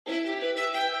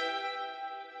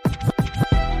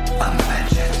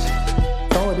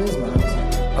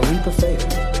leap of faith.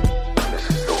 This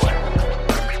is the way.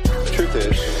 The truth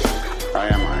is, I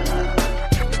am Iron Man.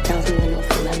 Tells me when you're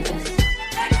from Memphis.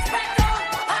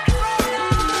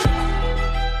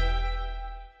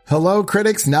 Hello,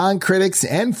 critics, non-critics,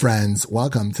 and friends.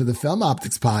 Welcome to the Film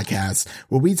Optics Podcast,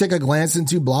 where we take a glance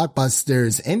into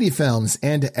blockbusters, indie films,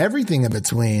 and everything in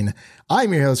between.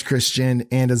 I'm your host, Christian,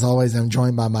 and as always, I'm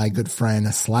joined by my good friend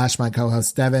 / my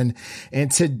co-host, Devin. And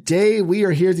today we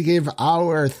are here to give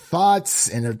our thoughts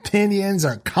and opinions,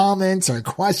 our comments, our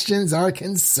questions, our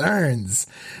concerns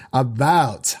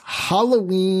about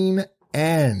Halloween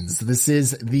Ends. This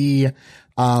is the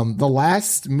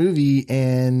last movie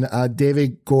in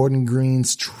David Gordon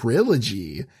Green's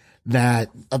trilogy that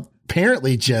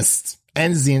apparently just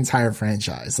ends the entire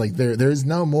franchise. Like there's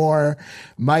no more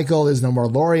Michael, there's no more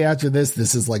Laurie after this.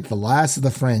 This is like the last of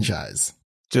the franchise.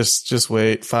 Just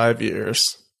wait 5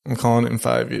 years. I'm calling it in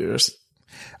 5 years.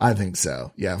 I think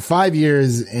so. Yeah. 5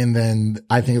 years. And then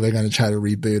I think they're going to try to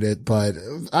reboot it, but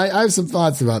I have some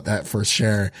thoughts about that for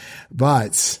sure.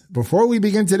 But before we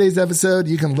begin today's episode,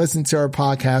 you can listen to our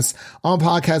podcast on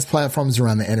podcast platforms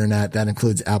around the internet. That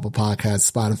includes Apple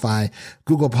Podcasts, Spotify,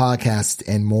 Google Podcasts,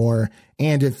 and more.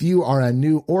 And if you are a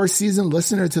new or seasoned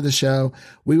listener to the show,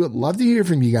 we would love to hear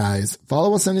from you guys.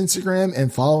 Follow us on Instagram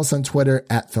and follow us on Twitter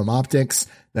at FilmOptics.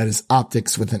 That is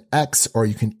optics with an X, or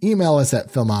you can email us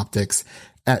at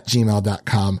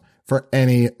filmoptics@gmail.com for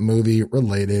any movie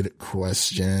related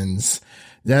questions.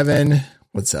 Devin,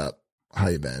 what's up? How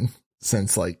you been?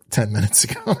 Since like 10 minutes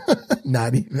ago.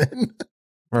 Not even.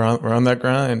 We're on that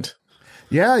grind.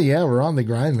 Yeah, we're on the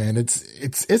grind, man.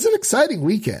 It's an exciting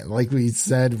weekend. Like we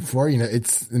said before,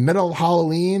 it's the middle of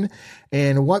Halloween,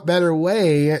 and what better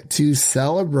way to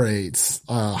celebrate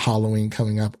Halloween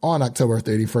coming up on October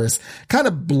 31st? Kind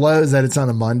of blows that it's on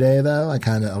a Monday though. I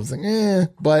was like,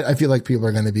 but I feel like people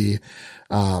are going to be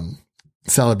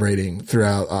celebrating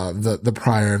throughout the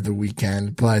prior of the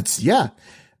weekend. But yeah,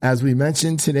 as we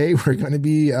mentioned today, we're going to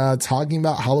be talking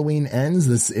about Halloween Ends.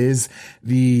 This is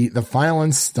the final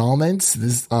installment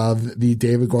of the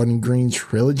David Gordon Green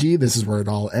trilogy. This is where it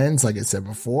all ends, like I said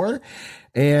before.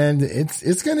 And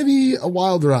it's going to be a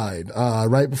wild ride.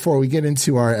 Right before we get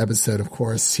into our episode, of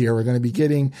course, here we're going to be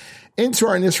getting into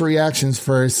our initial reactions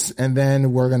first, and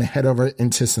then we're going to head over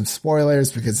into some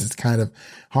spoilers because it's kind of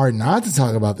hard not to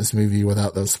talk about this movie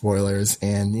without those spoilers.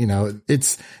 And,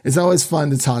 it's always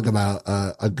fun to talk about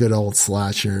a good old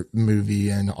slasher movie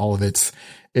and all of its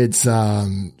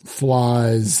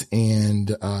flaws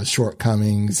and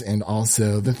shortcomings, and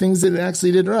also the things that it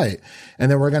actually did right. And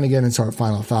then we're going to get into our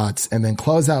final thoughts and then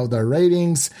close out with our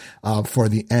ratings for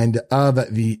the end of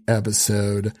the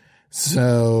episode.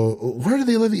 So where do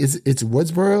they live? It's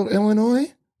Woodsboro,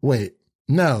 Illinois? Wait,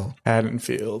 no.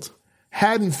 Haddonfield.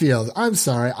 I'm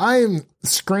sorry.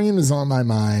 Scream is on my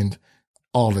mind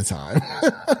all the time.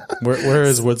 Where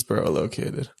is Woodsboro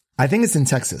located? I think it's in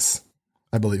Texas.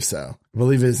 I believe so. I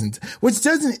believe it isn't,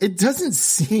 it doesn't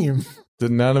seem.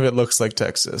 None of it looks like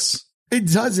Texas. It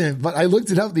doesn't, but I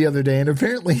looked it up the other day and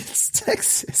apparently it's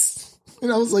Texas.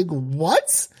 And I was like,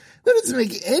 what? That doesn't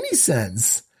make any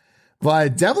sense.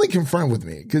 But definitely confirmed with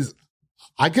me, because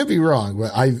I could be wrong,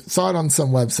 but I saw it on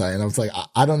some website and I was like,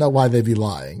 I don't know why they'd be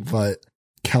lying, but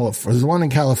there's one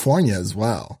in California as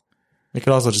well. It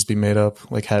could also just be made up,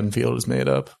 like Haddonfield is made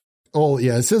up. Oh,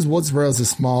 yeah. It says Woodsboro is a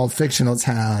small fictional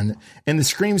town in the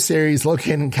Scream series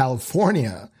located in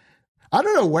California. I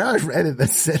don't know where I read it that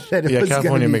said that it was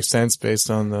California makes sense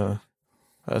based on the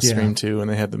Scream 2 when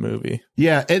they had the movie.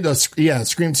 Yeah.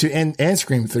 Scream 2 and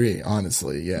Scream 3,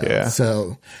 honestly. Yeah.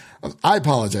 So I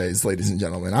apologize, ladies and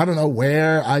gentlemen. I don't know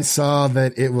where I saw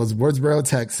that it was Woodsboro,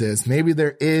 Texas. Maybe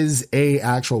there is a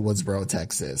actual Woodsboro,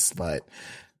 Texas, but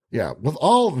yeah, with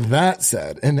all that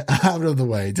said and out of the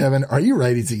way, Devin, are you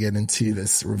ready to get into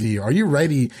this review? Are you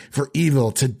ready for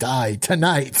evil to die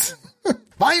tonight?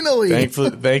 Finally!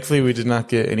 Thankfully, we did not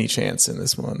get any chance in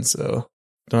this one, so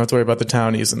don't have to worry about the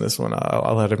townies in this one.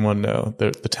 I'll let everyone know.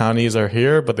 The townies are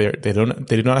here, but they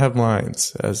do not have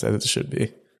lines as it should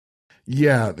be.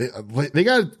 Yeah, they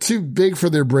got too big for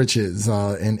their britches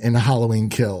in Halloween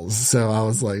Kills. So I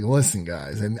was like, listen,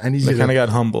 guys, I need you to... They kind of got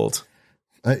humbled.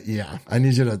 I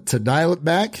need you to dial it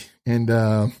back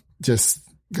and just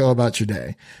go about your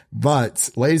day.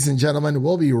 But, ladies and gentlemen,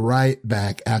 we'll be right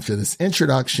back after this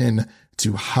introduction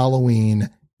to Halloween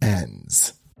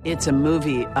Ends. It's a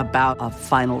movie about a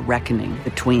final reckoning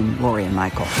between Laurie and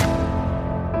Michael.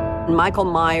 Michael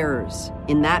Myers,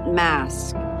 in that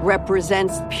mask,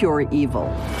 represents pure evil.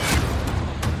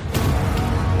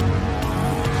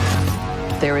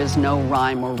 There is no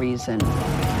rhyme or reason.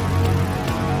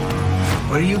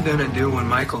 What are you gonna do when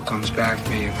Michael comes back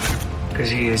for you? Because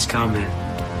he is coming.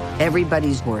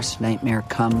 Everybody's worst nightmare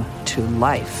come to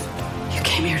life. You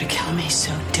came here to kill me,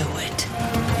 so do it.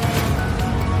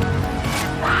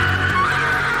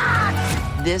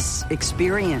 This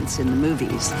experience in the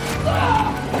movies,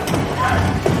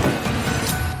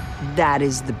 that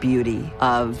is the beauty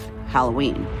of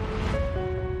Halloween.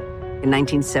 In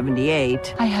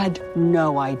 1978, I had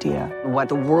no idea what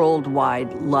the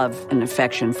worldwide love and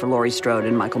affection for Laurie Strode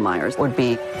and Michael Myers would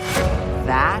be.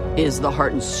 That is the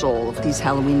heart and soul of these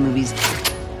Halloween movies.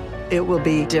 It will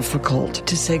be difficult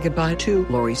to say goodbye to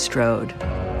Laurie Strode.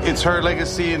 It's her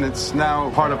legacy, and it's now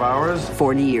part of ours.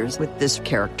 40 years with this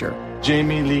character.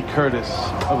 Jamie Lee Curtis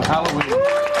of Halloween.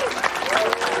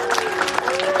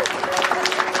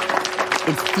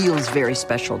 It feels very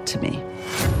special to me.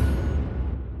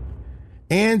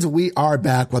 And we are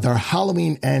back with our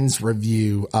Halloween Ends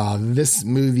review. This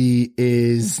movie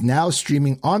is now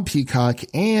streaming on Peacock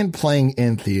and playing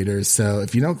in theaters. So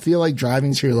if you don't feel like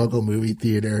driving to your local movie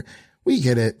theater, we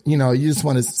get it. You know, you just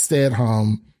want to stay at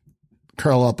home,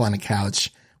 curl up on a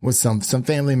couch with some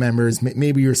family members,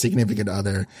 maybe your significant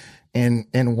other,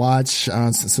 and watch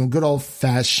some good old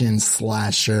fashioned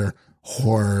slasher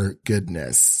horror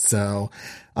goodness. So,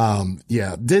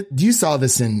 yeah, you saw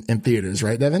this in theaters,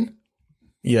 right, Devin?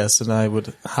 Yes, and I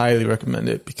would highly recommend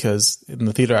it because in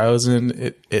the theater I was in,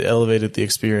 it elevated the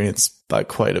experience by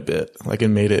quite a bit. Like, it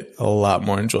made it a lot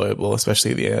more enjoyable, especially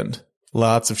at the end.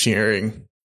 Lots of cheering.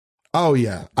 Oh,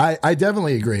 yeah. I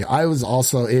definitely agree. I was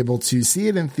also able to see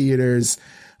it in theaters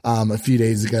a few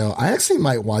days ago. I actually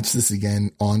might watch this again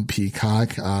on Peacock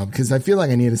because I feel like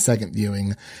I need a second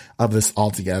viewing of this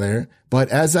altogether. But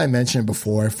as I mentioned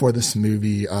before, for this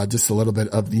movie, just a little bit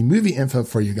of the movie info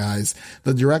for you guys.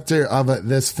 The director of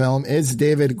this film is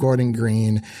David Gordon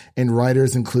Green, and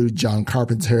writers include John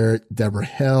Carpenter, Deborah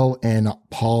Hill, and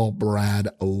Paul Brad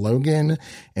Logan,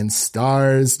 and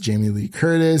stars Jamie Lee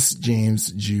Curtis,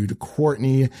 James Jude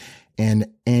Courtney,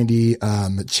 and Andy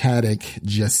Chaddick,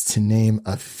 just to name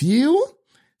a few.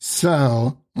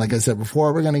 So, like I said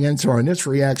before, we're going to get into our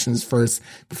initial reactions first.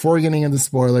 Before getting into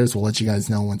spoilers, we'll let you guys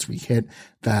know once we hit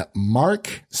that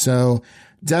mark. So,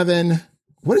 Devin,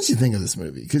 what did you think of this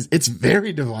movie? Because it's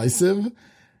very divisive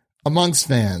amongst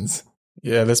fans.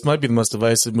 Yeah, this might be the most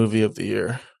divisive movie of the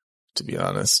year, to be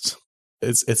honest.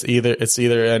 It's either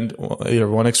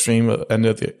one extreme end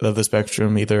of the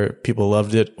spectrum. Either people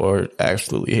loved it or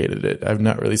absolutely hated it. I've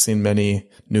not really seen many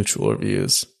neutral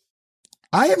reviews.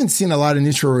 I haven't seen a lot of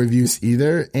neutral reviews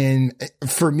either. And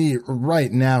for me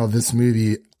right now, this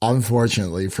movie,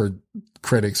 unfortunately for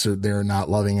critics, they're not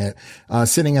loving it,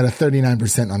 sitting at a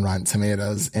 39% on Rotten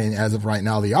Tomatoes. And as of right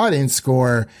now, the audience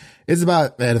score is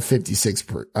about at a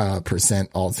 56%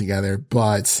 altogether.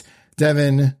 But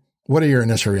Devin, what are your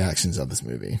initial reactions of this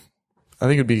movie? I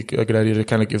think it'd be a good idea to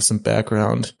kind of give some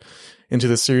background into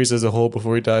the series as a whole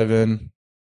before we dive in.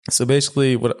 So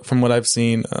basically, from what I've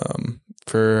seen,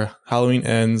 for Halloween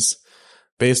Ends,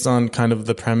 based on kind of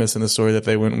the premise and the story that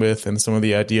they went with and some of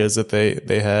the ideas that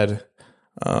they had,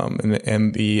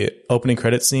 and the opening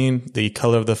credit scene, the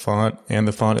color of the font and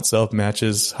the font itself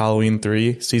matches Halloween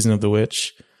 3, Season of the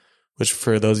Witch, which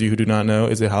for those of you who do not know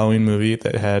is a Halloween movie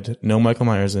that had no Michael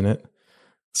Myers in it.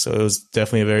 So it was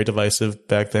definitely very divisive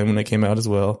back then when it came out as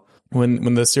well.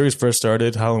 When the series first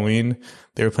started, Halloween,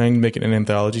 they were planning to make it an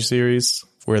anthology series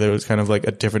where there was kind of like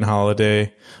a different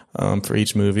holiday for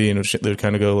each movie, and they would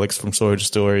kind of go like from story to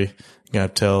story. You kind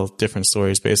of tell different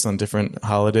stories based on different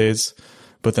holidays.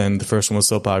 But then the first one was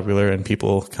so popular and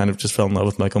people kind of just fell in love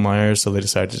with Michael Myers, so they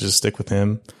decided to just stick with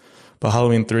him. But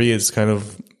Halloween 3 is kind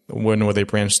of one where they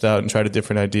branched out and tried a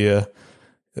different idea.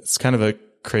 It's kind of a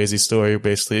crazy story,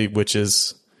 basically, which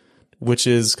is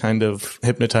kind of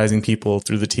hypnotizing people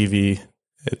through the TV.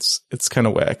 It's kind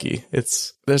of wacky.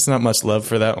 There's not much love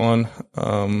for that one.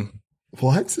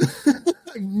 What?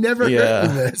 I've never heard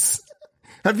of this.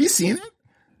 Have you seen it?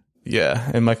 Yeah,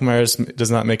 and Michael Myers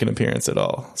does not make an appearance at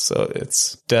all. So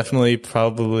it's definitely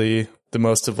probably the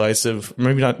most divisive,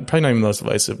 probably not even the most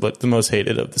divisive, but the most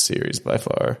hated of the series by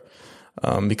far.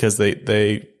 Because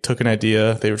they took an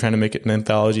idea, they were trying to make it an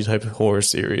anthology type of horror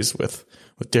series with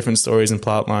different stories and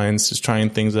plot lines, just trying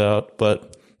things out.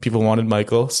 But people wanted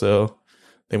Michael, so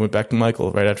they went back to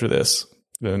Michael right after this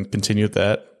and continued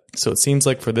that. So it seems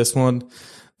like for this one,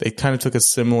 they kind of took a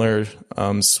similar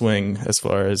swing as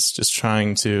far as just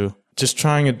trying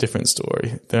a different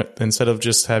story. That instead of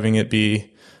just having it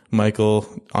be Michael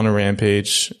on a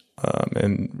rampage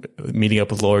and meeting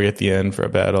up with Laurie at the end for a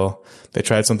battle, they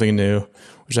tried something new,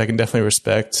 which I can definitely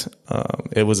respect.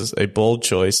 It was a bold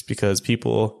choice because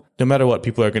people, no matter what,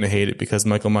 people are going to hate it because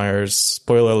Michael Myers,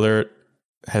 spoiler alert,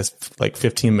 has like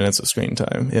 15 minutes of screen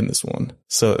time in this one.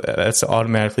 So that's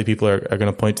automatically people are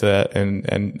going to point to that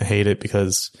and hate it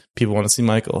because people want to see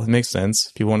Michael. It makes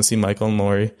sense. People want to see Michael and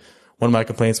Laurie. One of my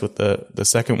complaints with the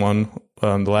second one,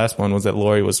 the last one, was that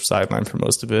Laurie was sidelined for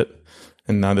most of it.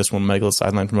 And now this one, Michael is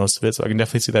sidelined for most of it. So I can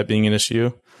definitely see that being an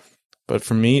issue. But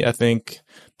for me, I think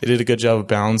they did a good job of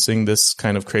balancing this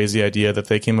kind of crazy idea that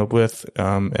they came up with,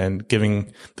 and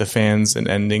giving the fans an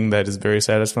ending that is very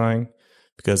satisfying.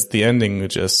 Because the ending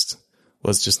was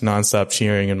just nonstop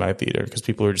cheering in my theater because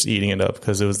people were just eating it up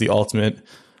because it was the ultimate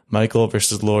Michael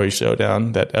versus Laurie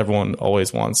showdown that everyone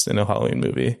always wants in a Halloween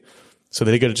movie. So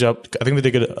they did a good job. I think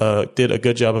they did a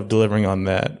good job of delivering on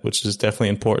that, which is definitely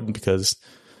important because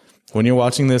when you're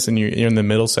watching this and you're in the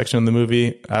middle section of the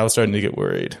movie, I was starting to get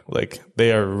worried. Like,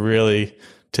 they are really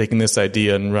taking this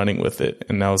idea and running with it.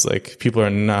 And I was like, people are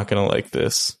not going to like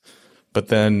this. But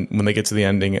then when they get to the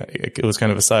ending, it was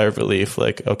kind of a sigh of relief.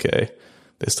 Like, okay,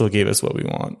 they still gave us what we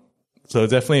want. So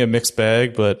definitely a mixed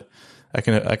bag, but I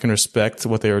can respect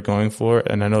what they were going for.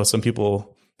 And I know some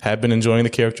people have been enjoying the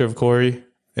character of Corey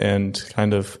and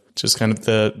kind of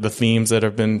the themes that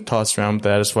have been tossed around with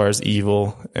that as far as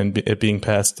evil and it being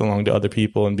passed along to other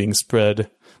people and being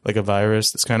spread like a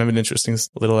virus. It's kind of an interesting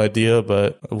little idea,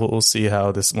 but we'll see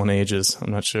how this one ages.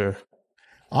 I'm not sure.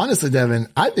 Honestly, Devin,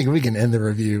 I think we can end the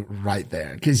review right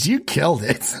there because you killed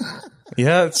it.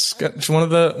 Yeah, it's one of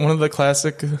the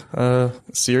classic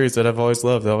series that I've always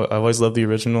loved. I've always loved the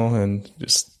original and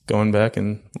just going back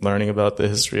and learning about the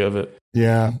history of it.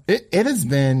 Yeah, it has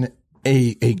been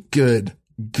a good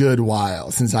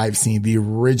while since I've seen the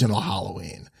original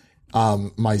Halloween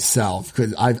myself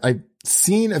because I've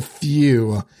seen a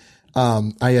few.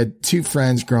 I had two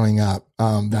friends growing up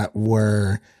that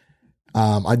were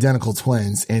identical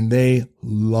twins, and they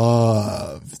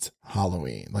loved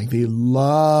Halloween. Like, they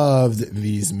loved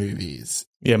these movies.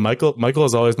 Yeah, Michael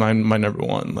is always my number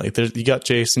one. Like, you got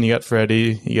Jason, you got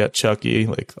Freddy, you got Chucky,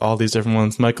 like all these different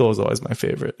ones. Michael was always my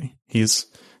favorite. He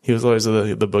was always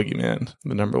the boogeyman,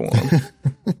 the number one.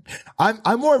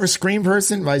 I'm more of a Scream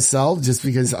person myself, just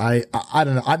because I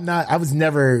don't know. I was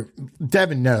never,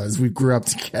 Devin knows, we grew up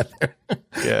together.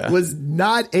 Yeah. Was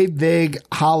not a big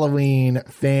Halloween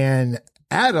fan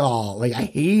at all. Like, I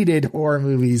hated horror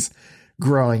movies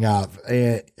growing up.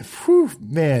 Man,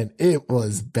 it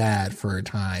was bad for a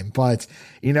time. But,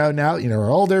 now, we're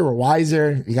older, we're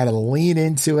wiser. You got to lean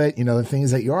into it. The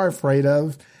things that you are afraid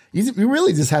of. You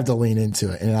really just have to lean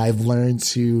into it. And I've learned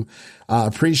to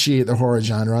appreciate the horror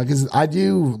genre because I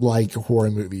do like horror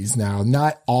movies now.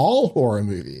 Not all horror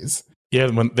movies. Yeah,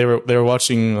 when they were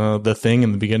watching The Thing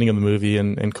in the beginning of the movie,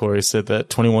 and Corey said that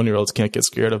 21-year-olds can't get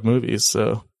scared of movies.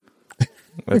 So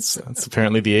that's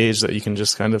apparently the age that you can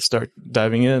just kind of start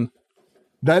diving in.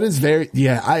 That is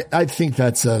I think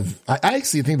I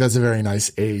actually think that's a very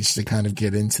nice age to kind of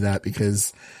get into that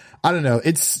because I don't know,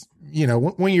 it's,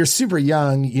 when you're super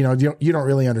young, you don't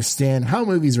really understand how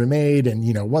movies are made and,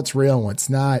 what's real and what's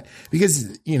not,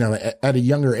 because, at a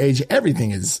younger age,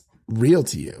 everything is real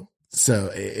to you.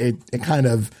 So it kind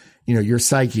of, your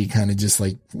psyche kind of just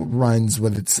like runs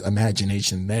with its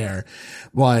imagination there.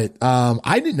 But,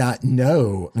 I did not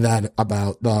know that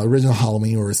about the original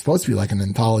Halloween, where it was supposed to be like an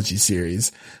anthology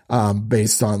series,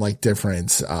 based on like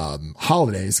different,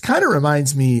 holidays. Kind of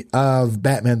reminds me of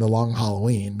Batman: The Long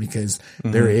Halloween because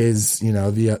there is,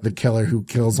 the killer who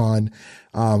kills on,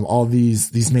 all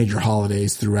these major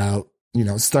holidays throughout.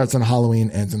 Starts on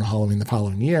Halloween, ends on Halloween the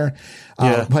following year.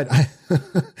 Yeah. But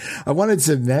I wanted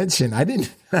to mention, I didn't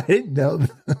know.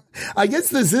 I guess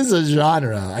this is a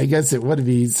genre. I guess it would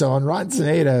be. So on Rotten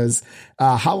Tomatoes,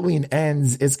 Halloween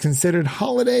Ends is considered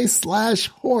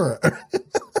holiday/horror.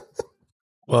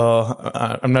 Well,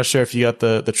 I'm not sure if you got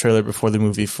the trailer before the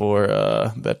movie for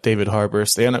that David Harbour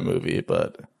stand-up movie,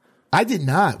 but I did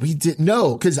not. We didn't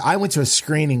know because I went to a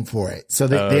screening for it. So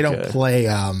they don't play.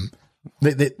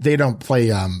 They don't play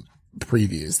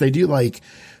previews. They do like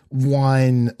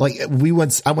one, like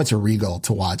I went to Regal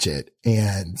to watch it,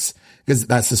 and because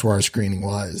that's just where our screening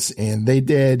was, and they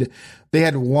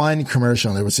had one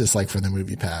commercial that was just like for the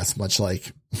Movie Pass, much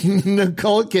like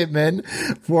Nicole Kidman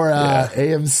for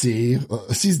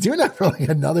AMC. She's doing that for like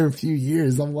another few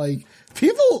years. I'm like,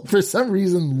 people for some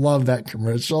reason love that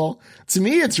commercial. To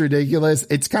me, it's ridiculous.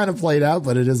 It's kind of played out,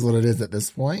 but it is what it is at this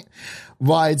point.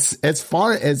 But as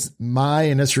far as my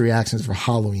initial reactions for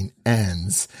Halloween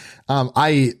Ends,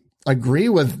 I agree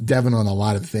with Devin on a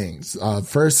lot of things.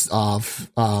 First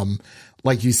off,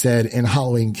 like you said, in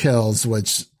Halloween Kills,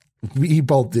 which we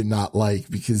both did not like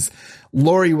because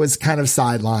Laurie was kind of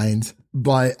sidelined,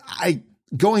 but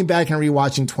going back and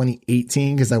rewatching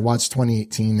 2018, because I watched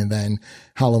 2018 and then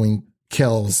Halloween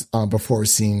Kills before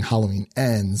seeing Halloween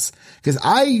Ends, because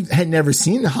I had never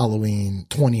seen Halloween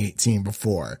 2018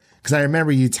 before, because I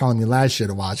remember you telling me last year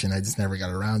to watch it and I just never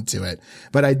got around to it,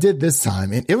 but I did this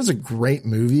time, and it was a great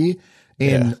movie.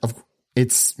 And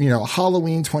it's, you know,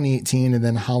 Halloween 2018 and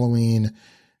then Halloween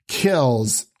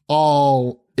Kills,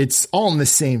 it's all in the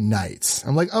same night.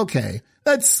 I'm like, okay,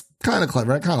 that's kind of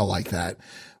clever. I kind of like that.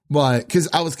 But because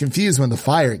I was confused when the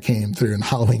fire came through in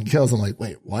Halloween Kills. I'm like,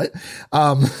 wait, what?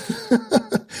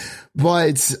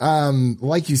 But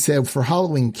like you said, for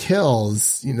Halloween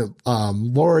Kills, you know,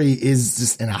 Laurie is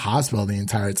just in a hospital the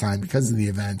entire time because of the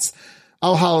events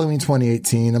of Halloween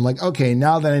 2018. I'm like, okay,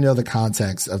 now that I know the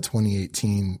context of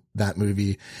 2018, that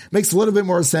movie makes a little bit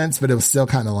more sense, but it was still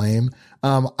kind of lame.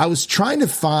 I was trying to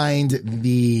find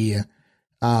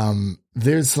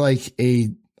there's like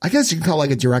I guess you can call it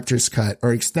like a director's cut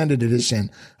or extended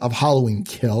edition of Halloween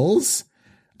Kills.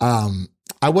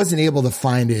 I wasn't able to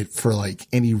find it for like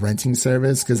any renting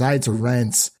service because I had to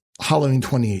rent Halloween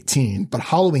 2018, but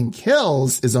Halloween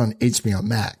Kills is on HBO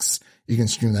Max. You can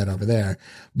stream that over there.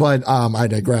 But I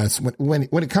digress. When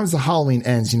it comes to Halloween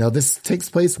Ends, you know, this takes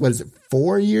place, what is it,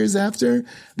 4 years after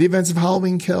the events of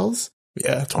Halloween Kills?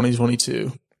 Yeah,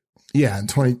 2022. Yeah,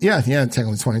 technically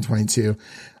 2022.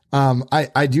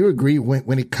 I do agree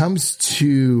when it comes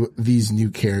to these new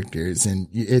characters, and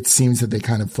it seems that they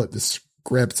kind of flip the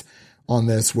script on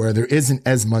this, where there isn't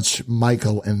as much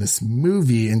Michael in this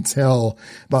movie until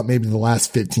about maybe the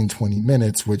last 15, 20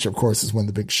 minutes, which of course is when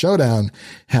the big showdown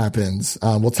happens.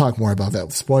 We'll talk more about that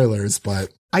with spoilers, but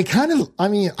I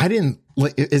didn't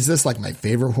like, is this like my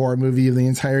favorite horror movie of the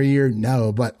entire year?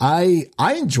 No, but I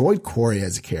enjoyed Corey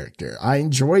as a character. I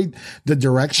enjoyed the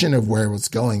direction of where it was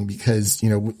going because, you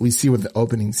know, we see with the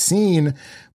opening scene.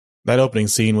 That opening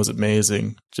scene was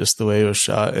amazing. Just the way it was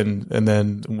shot. And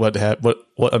then what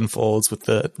unfolds with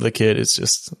the kid is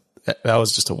just, that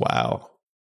was just a wow.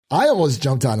 I almost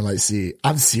jumped out of my seat.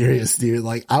 I'm serious, dude.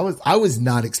 Like I was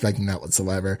not expecting that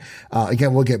whatsoever.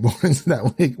 Again, we'll get more into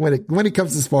that when it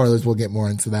comes to spoilers, we'll get more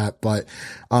into that. But,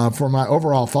 for my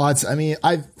overall thoughts, I mean,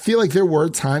 I feel like there were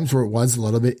times where it was a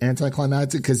little bit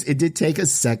anticlimactic because it did take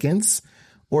us seconds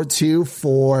or two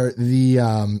for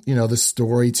the, you know, the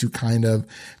story to kind of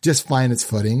just find its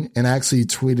footing. And I actually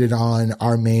tweeted on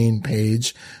our main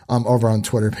page, over on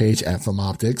Twitter page at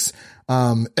FilmOptics.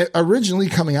 Originally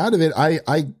coming out of it,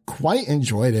 I quite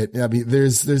enjoyed it. I mean,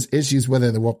 there's issues with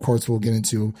it that, of course, we'll get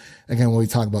into again when we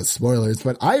talk about spoilers,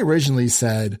 but I originally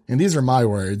said, and these are my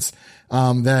words,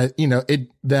 that, you know,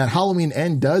 that Halloween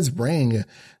End does bring,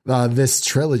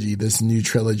 this new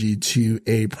trilogy to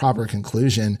a proper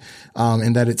conclusion,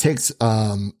 and that it takes,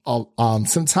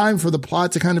 some time for the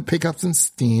plot to kind of pick up some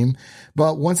steam.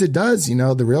 But once it does, you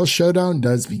know, the real showdown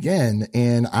does begin.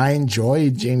 And I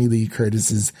enjoyed Jamie Lee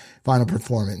Curtis's final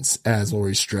performance as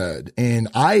Laurie Strode. And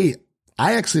I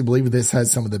actually believe this has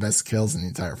some of the best kills in the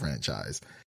entire franchise.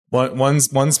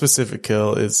 One specific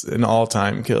kill is an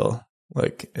all-time kill.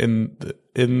 Like in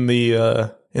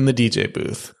the DJ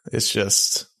booth. It's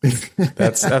just,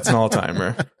 that's an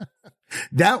all-timer.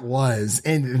 That was,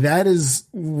 and that is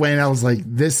when I was like,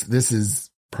 this is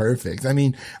perfect. I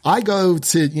mean, I go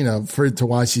to, you know, to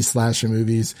watch these slasher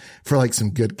movies for like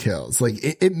some good kills. Like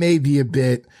it may be a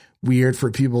bit weird for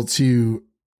people to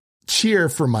cheer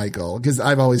for Michael because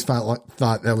I've always thought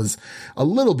that was a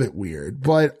little bit weird,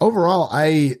 but overall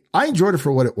I enjoyed it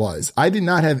for what it was. I did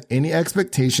not have any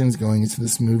expectations going into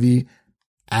this movie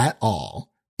at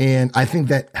all. And I think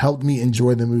that helped me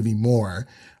enjoy the movie more.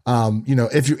 You know,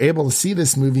 if you're able to see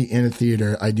this movie in a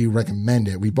theater, I do recommend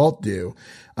it. We both do.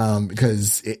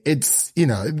 Because it's, you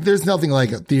know, there's nothing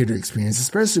like a theater experience,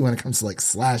 especially when it comes to like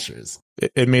slashers.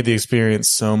 It made the experience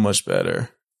so much better.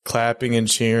 Clapping and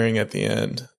cheering at the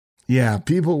end. Yeah.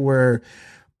 People were,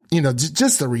 you know,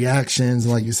 just the reactions,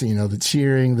 like you see, you know, the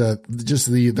cheering,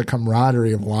 the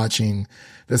camaraderie of watching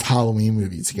this Halloween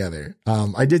movie together.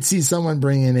 I did see someone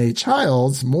bring in a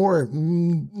child,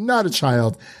 not a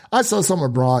child. I saw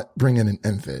someone bring in an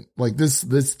infant. Like this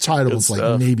child Good was stuff.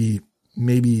 like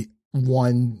maybe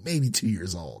 1, maybe 2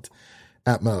 years old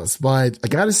at most. But I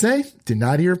gotta say, did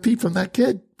not hear a peep from that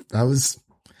kid. I was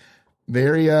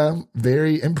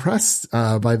very impressed,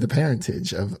 by the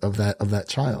parentage of that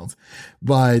child.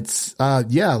 But,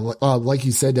 like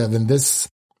you said, Devin,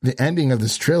 the ending of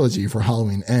this trilogy for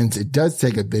Halloween Ends, it does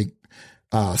take a big,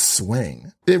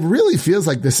 swing. It really feels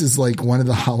like this is like one of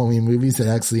the Halloween movies that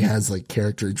actually has like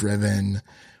character driven,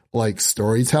 like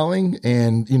storytelling.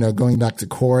 And, you know, going back to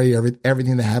Corey,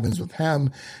 everything that happens with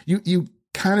him, you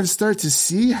kind of start to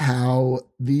see how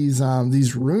these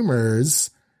rumors,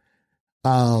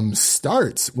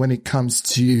 starts when it comes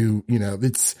to, you know,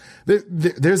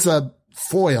 there's a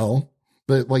foil.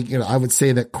 But like, you know, I would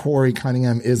say that Corey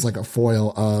Cunningham is like a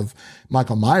foil of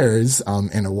Michael Myers,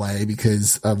 in a way,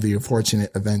 because of the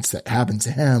unfortunate events that happened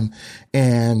to him.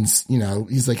 And, you know,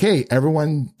 he's like, hey,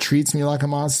 everyone treats me like a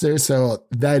monster. So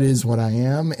that is what I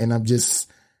am. And I'm just,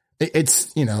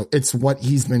 it's, you know, it's what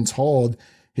he's been told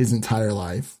his entire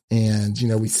life. And, you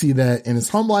know, we see that in his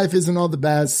home life isn't all the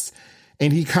best.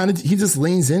 And he just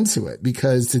leans into it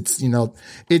because it's, you know,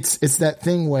 it's that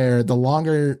thing where the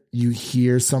longer you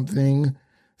hear someone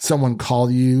call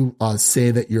you,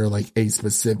 say that you're like a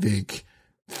specific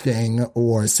thing,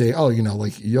 or say, oh, you know,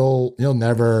 like you'll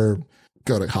never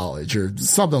go to college or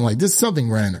something like this,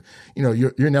 something random, you know,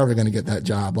 you're never going to get that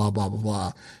job, blah, blah, blah,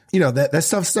 blah. You know, that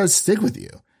stuff starts to stick with you.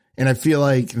 And I feel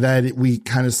like that we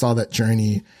kind of saw that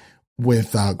journey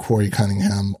with Corey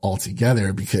Cunningham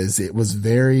altogether, because it was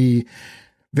very,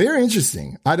 very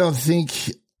interesting. I don't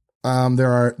think there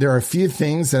are a few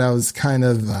things that I was kind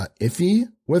of iffy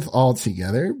with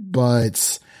altogether,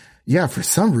 but yeah, for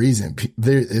some reason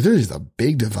there's a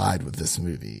big divide with this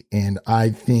movie, and I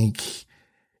think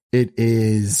it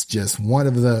is just one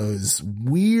of those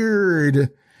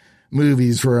weird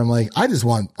movies where I'm like, I just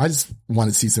want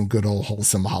to see some good old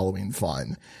wholesome Halloween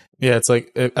fun. Yeah, it's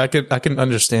like I can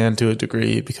understand to a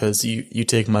degree, because you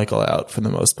take Michael out for the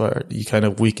most part. You kind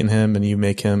of weaken him and you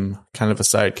make him kind of a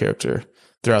side character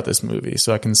throughout this movie.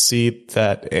 So I can see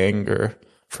that anger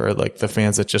for like the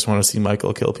fans that just want to see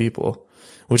Michael kill people,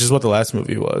 which is what the last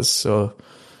movie was. So,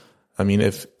 I mean,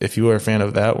 if you were a fan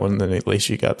of that one, then at least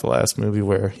you got the last movie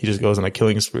where he just goes on a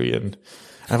killing spree. And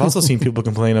I've also seen people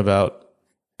complain about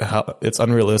how it's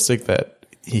unrealistic that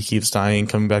he keeps dying,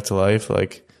 coming back to life.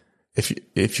 Like, if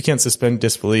you can't suspend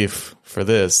disbelief for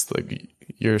this, like,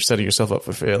 you're setting yourself up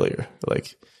for failure.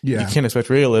 Like, you can't expect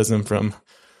realism from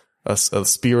a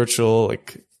spiritual,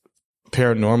 like,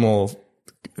 paranormal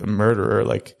murderer.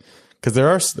 Like, because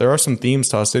there are some themes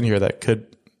tossed in here that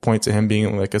could point to him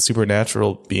being like a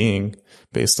supernatural being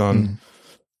based on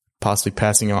possibly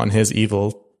passing on his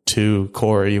evil to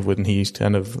Corey when he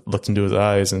kind of looked into his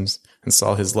eyes and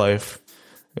saw his life.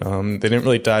 They didn't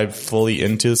really dive fully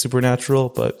into the supernatural,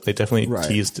 but they definitely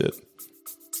teased it.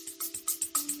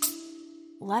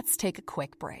 Let's take a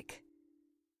quick break.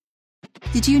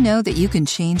 Did you know that you can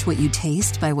change what you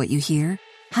taste by what you hear?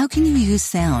 How can you use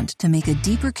sound to make a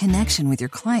deeper connection with your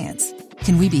clients?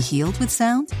 Can we be healed with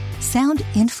sound? Sound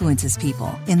influences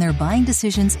people in their buying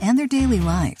decisions and their daily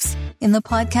lives. In the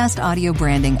podcast Audio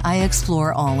Branding, I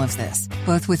explore all of this,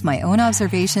 both with my own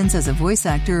observations as a voice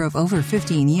actor of over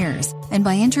 15 years and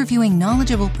by interviewing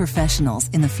knowledgeable professionals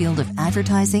in the field of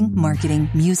advertising, marketing,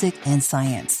 music, and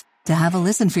science. To have a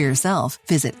listen for yourself,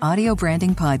 visit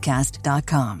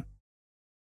audiobrandingpodcast.com.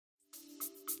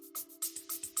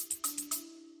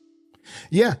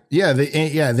 Yeah.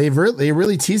 They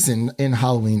really tease in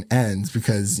Halloween Ends,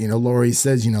 because, you know, Laurie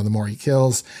says, you know, the more he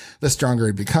kills, the stronger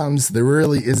he becomes. There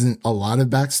really isn't a lot of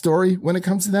backstory when it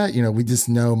comes to that. You know, we just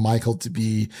know Michael to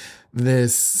be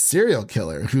this serial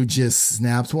killer who just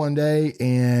snapped one day,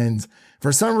 and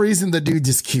for some reason the dude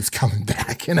just keeps coming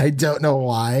back, and I don't know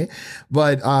why.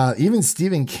 But even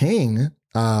Stephen King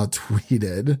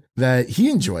tweeted that he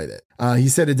enjoyed it. He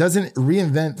said it doesn't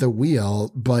reinvent the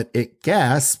wheel, but it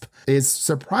is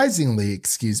surprisingly,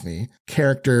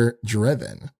 character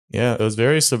driven. Yeah, it was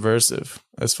very subversive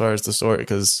as far as the story,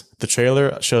 because the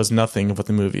trailer shows nothing of what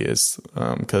the movie is,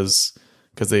 because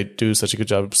they do such a good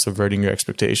job of subverting your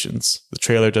expectations. The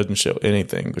trailer doesn't show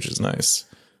anything, which is nice.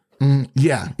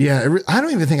 Yeah. I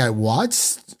don't even think I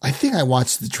watched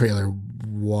the trailer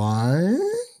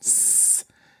once.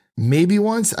 Maybe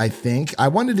once, I think. I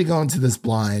wanted to go into this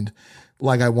blind,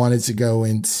 like I wanted to go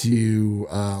into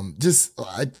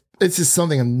it's just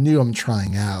something new I'm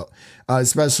trying out,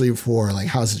 especially for like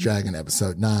House of Dragon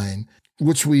episode 9,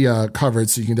 which we covered,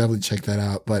 so you can definitely check that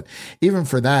out. But even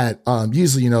for that,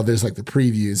 usually, you know, there's like the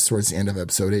previews towards the end of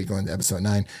episode 8 going to episode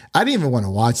 9. I didn't even want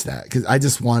to watch that because I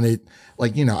just wanted,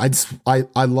 like, you know,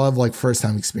 I love like first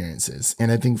time experiences,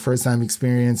 and I think first time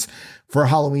experience for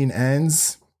Halloween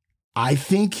Ends, I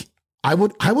think I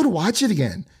would watch it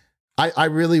again. I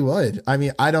really would. I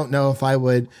mean, I don't know if I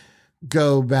would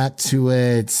go back to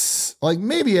it like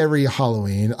maybe every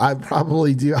Halloween. I would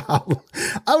probably do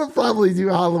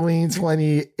Halloween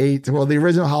 28. Well, the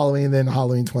original Halloween, then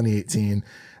Halloween 2018,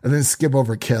 and then skip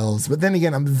over Kills. But then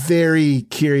again, I'm very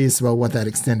curious about what that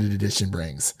extended edition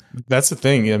brings. That's the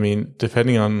thing. I mean,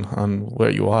 depending on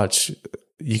what you watch,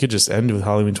 you could just end with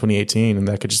Halloween 2018, and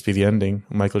that could just be the ending.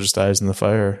 Michael just dies in the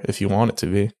fire if you want it to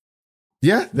be.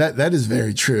 Yeah, that is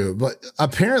very true. But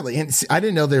apparently, and I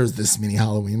didn't know there was this many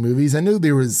Halloween movies. I knew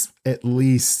there was at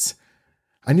least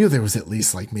I knew there was at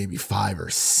least like maybe 5 or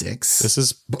 6. This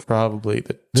is probably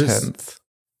the 10th.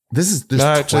 There's no,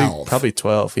 12. Actually, probably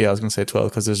 12. Yeah, I was going to say 12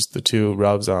 because there's the 2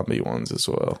 Rob Zombie ones as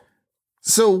well.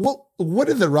 So what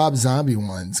are the Rob Zombie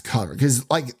ones cover? Because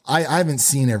like I haven't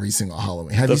seen every single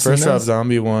Halloween. Have you seen the first those? Rob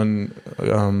Zombie one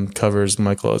covers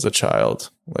Michael as a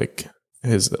child, like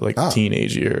his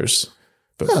teenage years,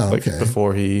 but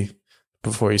before he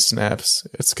snaps.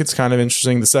 It's kind of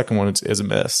interesting. The second one is a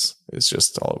mess. It's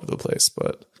just all over the place,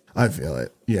 but I feel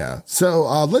it. Yeah. So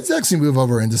let's actually move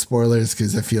over into spoilers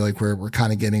because I feel like we're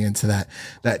kind of getting into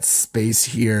that space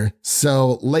here.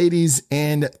 So ladies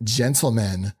and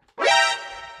gentlemen,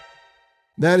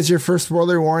 that is your first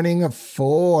spoiler warning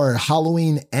for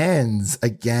Halloween Ends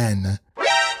Again.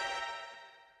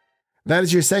 That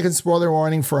is your second spoiler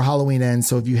warning for Halloween Ends.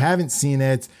 So if you haven't seen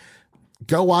it,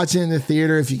 go watch it in the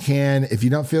theater if you can. If you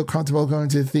don't feel comfortable going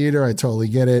to the theater, I totally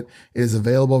get it. It is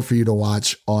available for you to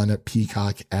watch on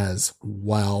Peacock as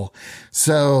well.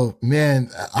 So, man,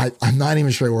 I'm not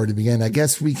even sure where to begin. I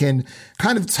guess we can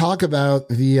kind of talk about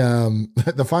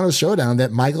the final showdown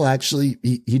that Michael actually,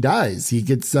 he dies. He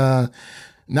gets,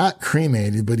 not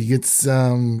cremated, but he gets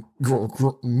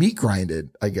meat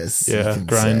grinded, I guess. Yeah,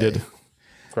 grinded.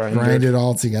 Grinded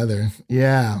all together.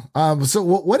 Yeah. So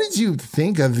what did you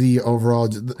think of the overall,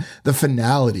 the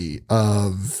finality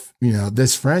of,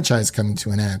 this franchise coming to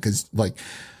an end? Cause like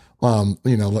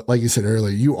you said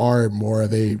earlier, you are more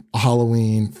of a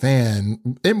Halloween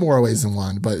fan in more ways than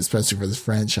one, but especially for this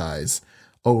franchise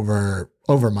over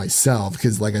myself.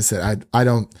 Cause like I said,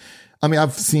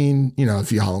 I've seen, a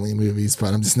few Halloween movies,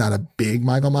 but I'm just not a big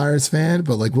Michael Myers fan.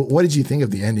 But like, what did you think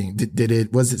of the ending?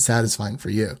 Was it satisfying for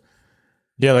you?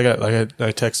 Yeah,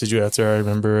 I texted you after. I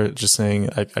remember just saying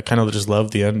I kind of just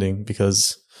love the ending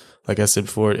because, like I said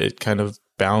before, it kind of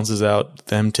balances out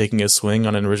them taking a swing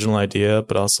on an original idea,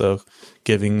 but also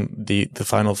giving the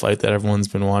final fight that everyone's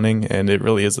been wanting, and it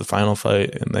really is the final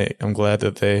fight. And I'm glad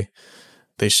that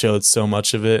they showed so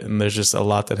much of it, and there's just a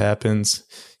lot that happens.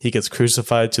 He gets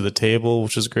crucified to the table,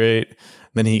 which is great.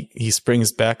 Then he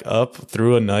springs back up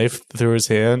through a knife through his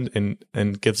hand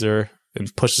and gives her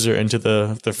and pushes her into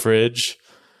the fridge.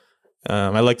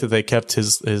 I like that they kept a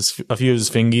few of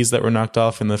his fingies that were knocked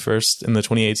off in the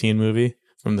 2018 movie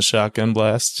from the shotgun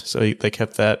blast. So they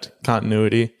kept that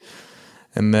continuity.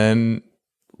 And then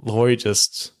Laurie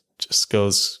just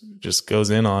goes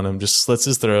in on him, just slits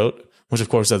his throat, which of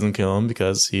course doesn't kill him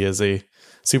because he is a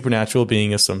supernatural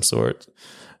being of some sort.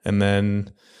 And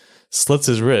then slits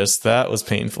his wrist. That was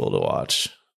painful to watch.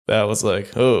 That was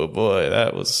like, oh boy,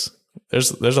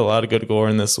 there's a lot of good gore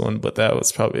in this one, but that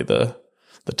was probably the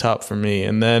top for me.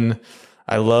 And then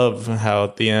I love how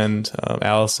at the end,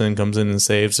 Allison comes in and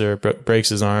saves her, breaks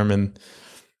his arm, and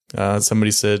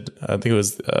somebody said, I think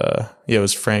it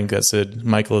was Frank that said,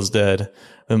 Michael is dead.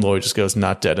 Then Laurie just goes,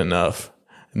 not dead enough.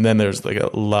 And then there's like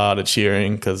a lot of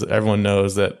cheering because everyone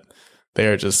knows that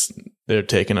they're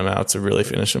taking him out to really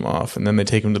finish him off. And then they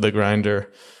take him to the grinder.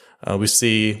 We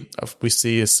see a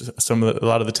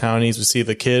lot of the townies. We see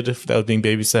the kid that was being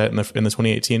babysat in the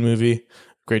 2018 movie.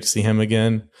 Great to see him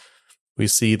again. We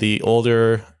see the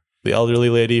elderly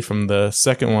lady from the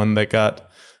second one that got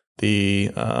the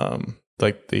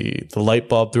light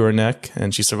bulb through her neck,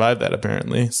 and she survived that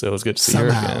apparently. So it was good to see her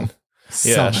again.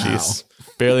 Yeah, she's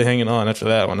barely hanging on after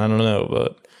that one. I don't know,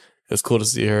 but it was cool to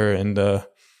see her. And the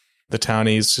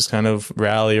townies just kind of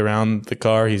rally around the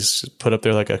car. He's put up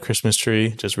there like a Christmas tree,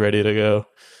 just ready to go.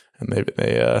 And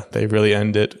they really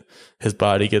end it. His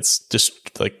body gets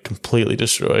just like completely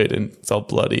destroyed, and it's all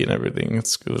bloody and everything.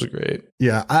 It was great.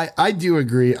 Yeah, I do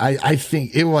agree. I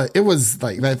think it was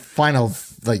like that final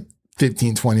like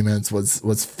 15, 20 minutes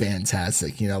was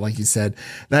fantastic. Like you said,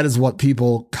 that is what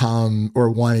people come or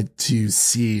wanted to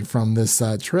see from this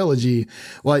trilogy.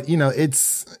 Well,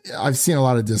 I've seen a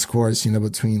lot of discourse,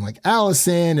 between like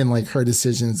Allison and like her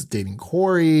decisions dating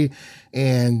Corey.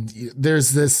 And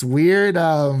there's this weird,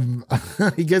 I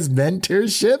guess,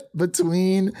 mentorship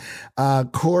between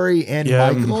Corey and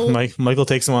Michael. Michael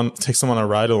takes him on a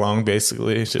ride along,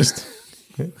 basically. It just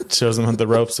shows him the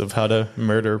ropes of how to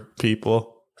murder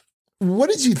people. What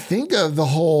did you think of the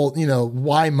whole,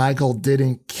 why Michael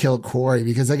didn't kill Corey?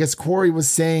 Because I guess Corey was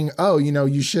saying, oh,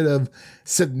 you should have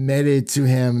submitted to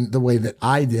him the way that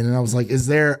I did. And I was like, is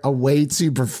there a way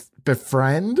to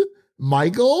befriend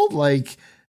Michael? Like,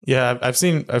 yeah, I've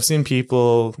seen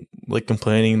people like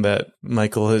complaining that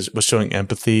Michael was showing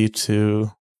empathy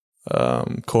to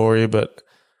Corey, but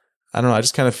I don't know. I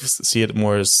just kind of see it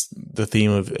more as the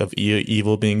theme of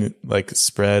evil being like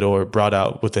spread or brought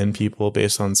out within people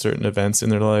based on certain events in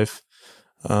their life.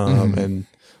 And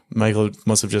Michael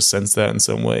must have just sensed that in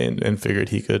some way and figured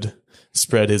he could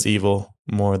spread his evil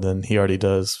more than he already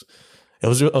does. It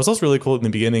was also really cool in the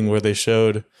beginning where they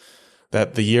showed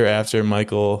that the year after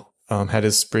Michael had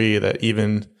his spree, that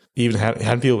even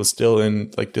Haddonfield was still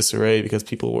in like disarray because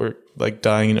people were like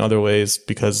dying in other ways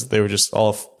because they were just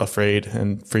all afraid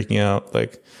and freaking out.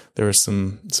 Like there were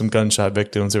some gunshot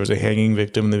victims. There was a hanging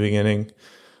victim in the beginning.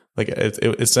 Like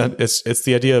it's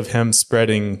the idea of him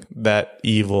spreading that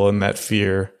evil and that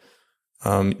fear,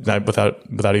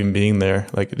 without even being there.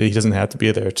 Like he doesn't have to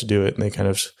be there to do it, and they kind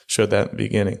of showed that in the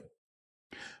beginning.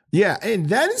 Yeah, and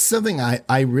that is something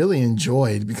I really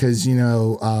enjoyed because, you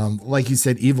know, like you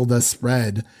said, evil does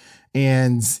spread,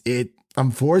 and it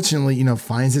unfortunately, you know,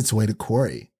 finds its way to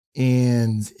Corey.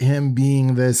 And him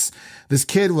being this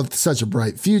kid with such a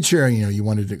bright future, you know, he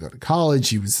wanted to go to college,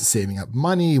 he was saving up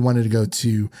money, he wanted to go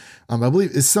to, I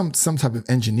believe it's some type of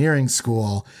engineering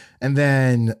school, and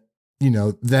then, you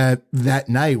know, that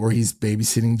night where he's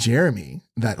babysitting Jeremy,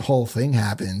 that whole thing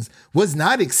happens. Was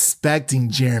not expecting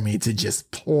Jeremy to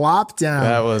just plop down.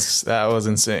 That was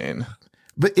insane.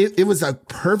 But it was a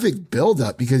perfect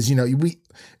buildup because, you know,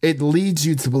 it leads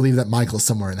you to believe that Michael's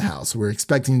somewhere in the house. We're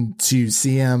expecting to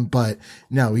see him, but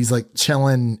no, he's like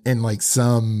chilling in like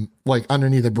some, like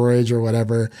underneath a bridge or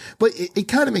whatever. But it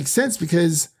kind of makes sense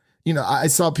because, you know, I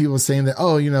saw people saying that,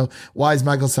 oh, you know, why is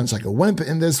Michael such like a wimp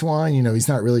in this one? You know, he's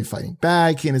not really fighting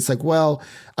back. And it's like, well,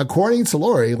 according to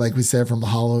Laurie, like we said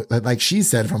like she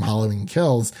said from Halloween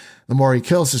Kills, the more he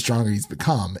kills, the stronger he's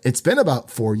become. It's been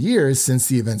about 4 years since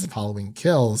the events of Halloween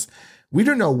Kills. We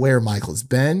don't know where Michael's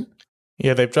been.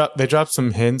 Yeah, they dropped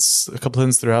some hints, a couple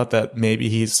hints throughout that maybe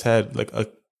he's had like a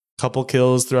couple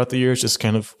kills throughout the years, just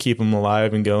kind of keep him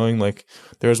alive and going. Like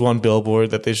there was one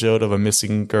billboard that they showed of a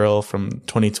missing girl from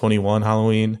 2021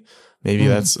 Halloween. Maybe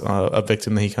that's a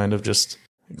victim that he kind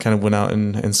of went out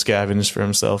and scavenged for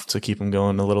himself to keep him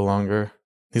going a little longer.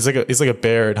 He's like a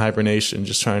bear in hibernation,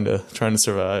 just trying to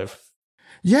survive.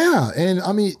 Yeah, and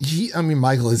I mean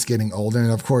Michael is getting older,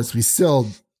 and of course we still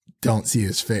don't see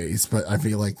his face, but I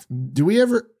feel like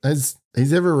has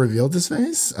he ever revealed his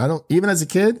face? I don't, even as a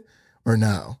kid, or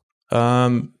no?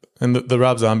 And the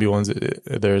Rob Zombie ones,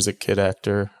 there's a kid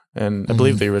actor, and I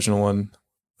believe the original one,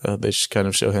 they just kind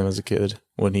of show him as a kid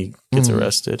when he gets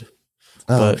arrested.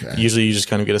 But usually you just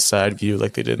kind of get a side view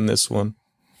like they did in this one.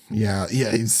 Yeah,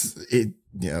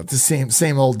 the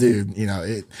same old dude, you know,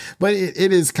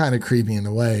 it is kind of creepy in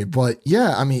a way. But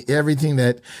yeah, I mean, everything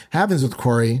that happens with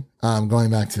Corey,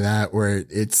 going back to that, where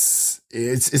it's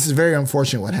very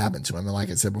unfortunate what happened to him. And like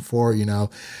I said before, you know,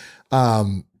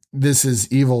 this is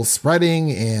evil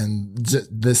spreading, and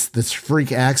this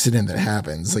freak accident that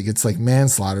happens. Like it's like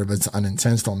manslaughter, but it's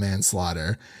unintentional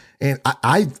manslaughter. And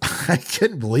I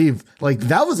couldn't believe, like,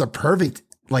 that was a perfect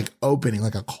like opening,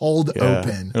 like a cold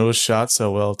open. It was shot so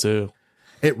well too.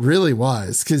 It really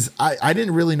was, because I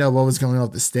didn't really know what was going on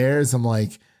up the stairs. I'm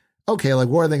like, okay, like,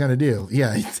 what are they going to do?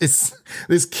 Yeah, it's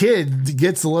this kid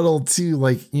gets a little too,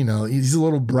 like, you know, he's a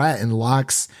little brat and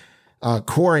locks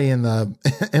Corey in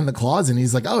the closet. And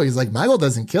he's like, Michael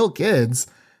doesn't kill kids.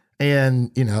 And,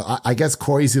 you know, I guess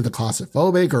Corey's either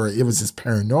claustrophobic or it was his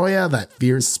paranoia, that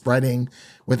fear spreading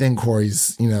within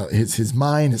Corey's, you know, his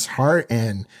mind, his heart.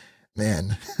 And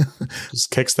man, just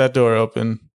kicks that door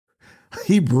open.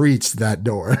 He breached that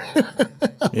door.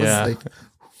 Yeah. Like,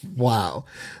 wow.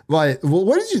 Like, well,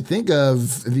 what did you think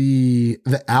of the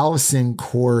Allison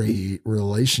Corey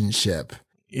relationship?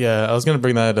 Yeah, I was going to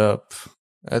bring that up.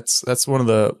 That's one of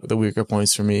the weaker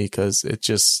points for me, because it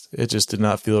just did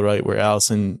not feel right, where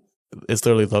Allison is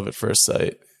literally love at first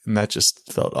sight, and that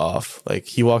just felt off. Like,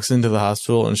 he walks into the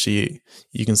hospital and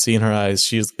you can see in her eyes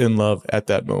she's in love at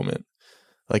that moment.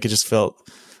 Like, it just felt,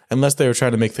 unless they were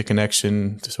trying to make the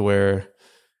connection to where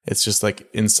it's just like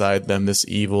inside them, this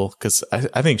evil, because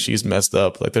I think she's messed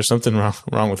up. Like, there's something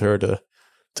wrong with her to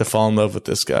fall in love with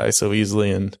this guy so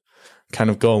easily and kind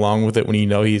of go along with it when you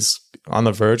know he's on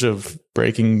the verge of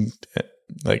breaking,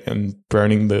 like, and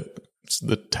burning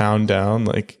the town down.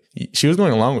 Like, she was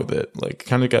going along with it, like,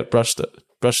 kind of got brushed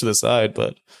to the side.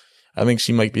 But I think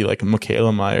she might be like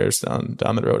Michaela Myers down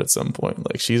the road at some point.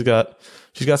 Like, she's got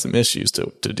some issues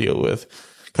to deal with.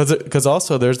 Because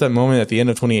also there's that moment at the end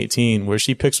of 2018 where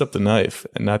she picks up the knife,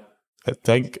 and I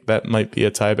think that might be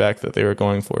a tie back that they were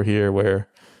going for here, where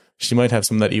she might have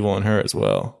some of that evil in her as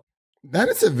well. That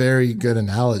is a very good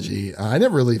analogy. I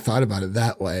never really thought about it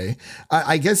that way.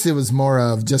 I guess it was more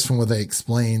of just from what they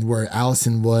explained, where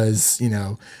Allison was, you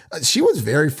know, she was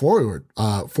very forward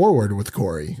with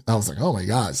Corey. I was like, oh my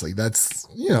gosh, like, that's,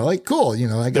 you know, like, cool. You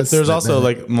know, I guess there's also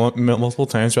like multiple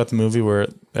times throughout the movie where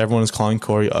everyone is calling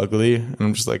Corey ugly, and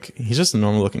I'm just like, he's just a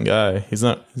normal looking guy. He's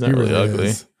not really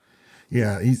ugly.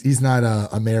 Yeah, he's not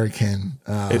American.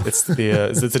 It's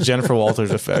a Jennifer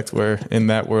Walters effect, where in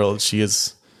that world she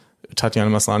is Tatiana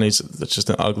Maslany's just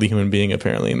an ugly human being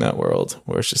apparently in that world,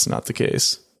 where it's just not the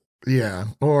case. Yeah,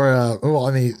 or well,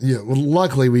 I mean, yeah. Well,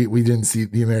 luckily we didn't see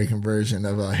the American version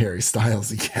of Harry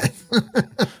Styles again.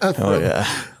 Oh yeah,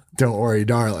 Don't Worry,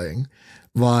 Darling.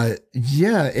 But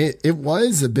yeah, it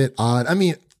was a bit odd. I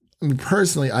mean,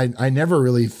 personally, I never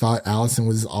really thought Allison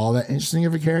was all that interesting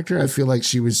of a character. I feel like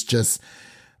she was just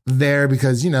there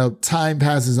because, time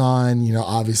passes on,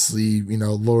 obviously,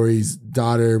 Laurie's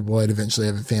daughter would eventually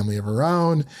have a family of her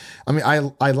own. I mean,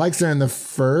 I liked her in the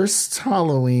first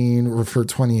Halloween for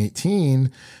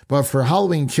 2018, but for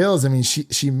Halloween Kills, I mean,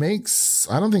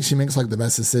 I don't think she makes like the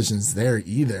best decisions there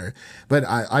either, but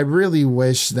I really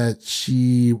wish that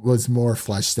she was more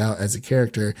fleshed out as a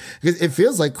character, because it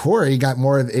feels like Corey got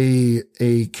more of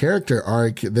a character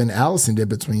arc than Allison did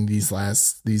between these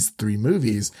three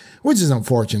movies, which is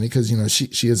unfortunate because,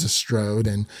 she is a Strode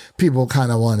and people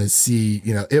kind of want to see,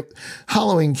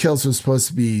 Halloween Kills was supposed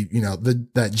to be,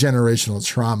 that generational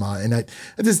trauma. And I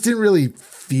just didn't really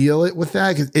feel it with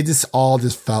that, because it just all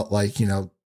felt like,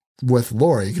 with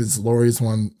Laurie, because Laurie's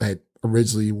one that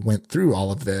originally went through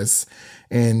all of this.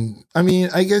 And I mean,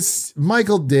 I guess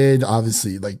Michael did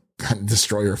obviously like kind of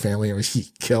destroy her family. I mean,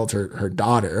 he killed her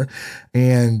daughter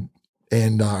and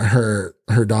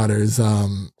her daughter's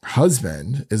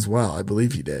husband as well. I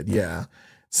believe he did. Yeah.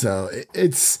 So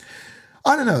it's,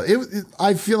 I don't know.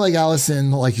 I feel like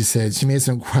Allison, like you said, she made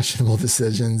some questionable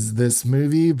decisions this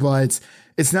movie, but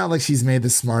it's not like she's made the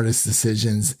smartest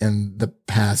decisions in the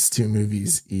past two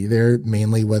movies either,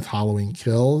 mainly with Halloween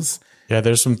Kills. Yeah,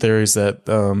 there's some theories that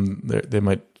they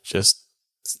might just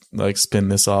like spin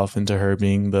this off into her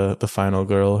being the final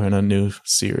girl in a new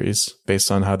series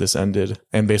based on how this ended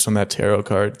and based on that tarot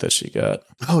card that she got.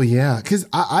 Oh yeah, because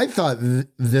I thought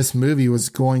this movie was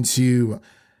going to,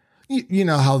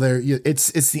 how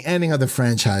it's the ending of the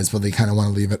franchise, but they kind of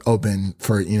want to leave it open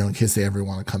for, in case they ever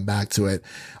want to come back to it.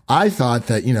 I thought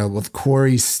that, with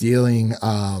Corey stealing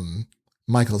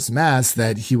Michael's mask,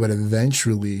 that he would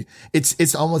eventually,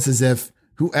 it's almost as if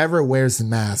whoever wears the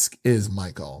mask is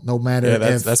Michael, no matter.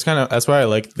 Yeah, that's why I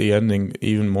like the ending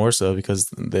even more so, because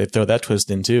they throw that twist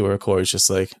in too, where Corey's just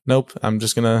like, nope, I'm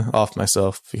just gonna off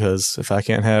myself, because if I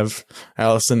can't have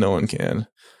Allison, no one can.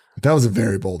 That was a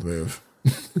very bold move.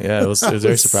 Yeah, it was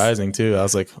very surprising too. I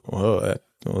was like, whoa, that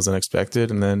was unexpected.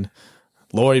 And then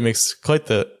Laurie makes quite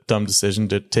the dumb decision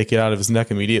to take it out of his neck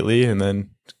immediately, and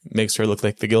then makes her look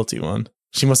like the guilty one.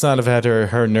 She must not have had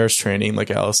her nurse training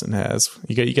like Allison has.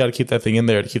 You got to keep that thing in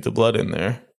there to keep the blood in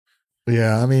there.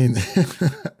 Yeah, I mean,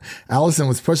 Allison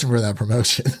was pushing for that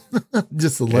promotion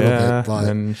just a little bit, but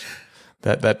and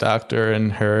that doctor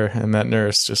and her and that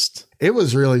nurse just. It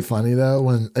was really funny though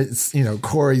when it's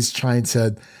Corey's trying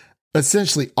to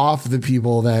essentially off the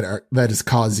people that is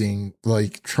causing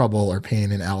like trouble or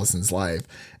pain in Allison's life,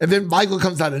 and then Michael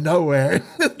comes out of nowhere.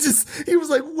 He was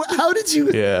like, "How did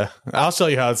you?" Yeah, I'll show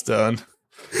you how it's done.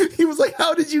 He was like,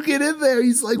 "How did you get in there?"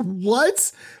 He's like,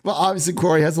 "What?" But obviously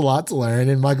Corey has a lot to learn,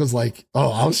 and Michael's like,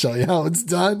 "Oh, I'll show you how it's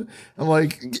done." I'm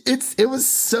like, it was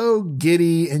so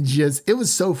giddy and it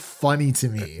was so funny to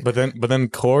me. But then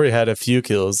Corey had a few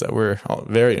kills that were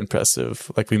very impressive.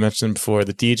 Like we mentioned before,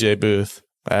 the DJ booth.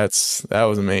 That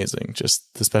was amazing.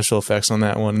 Just the special effects on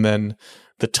that one. And then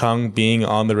the tongue being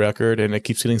on the record and it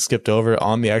keeps getting skipped over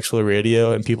on the actual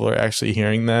radio and people are actually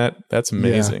hearing that. That's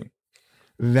amazing. Yeah.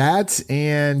 That,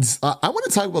 and I want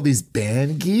to talk about these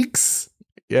band geeks.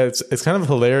 Yeah, it's kind of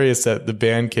hilarious that the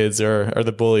band kids are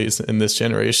the bullies in this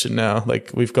generation now.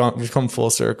 Like we've come full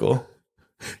circle.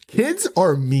 Kids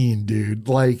are mean, dude.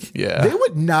 Like they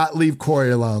would not leave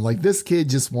Corey alone. Like this kid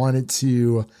just wanted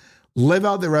to live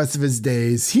out the rest of his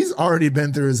days. He's already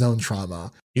been through his own trauma.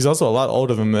 He's also a lot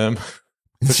older than them.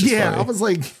 Yeah, I was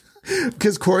like,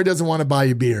 because Corey doesn't want to buy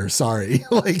you beer. Sorry.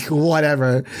 Like,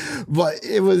 whatever. But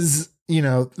it was,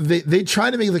 they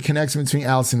try to make the connection between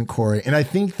Allison and Corey. And I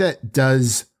think that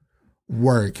does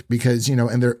work because,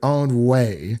 in their own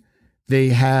way, they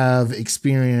have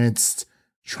experienced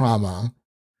trauma.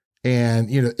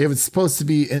 And, it was supposed to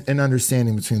be an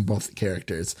understanding between both the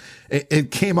characters.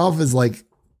 It came off as like,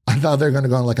 I thought they were going to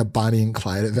go on like a Bonnie and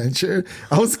Clyde adventure.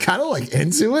 I was kind of like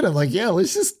into it. I'm like, yeah,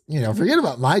 let's just, forget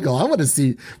about Michael. I want to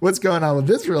see what's going on with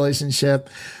this relationship.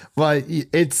 But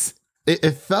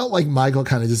it felt like Michael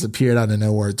kind of just appeared out of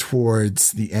nowhere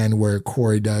towards the end where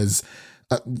Corey does,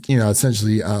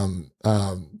 essentially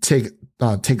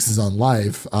takes his own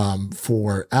life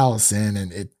for Allison.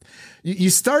 And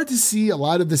you start to see a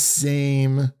lot of the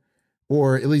same,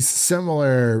 or at least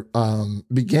similar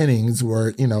beginnings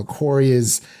where, Corey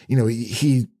is,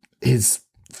 he his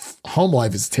home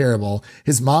life is terrible.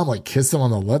 His mom like kissed him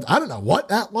on the lips. I don't know what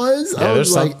that was. Yeah,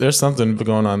 there's something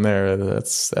going on there.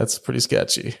 That's pretty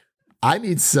sketchy. I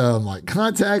need some like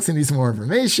context. I need some more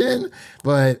information.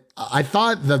 But I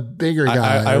thought the bigger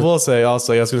guy. I will say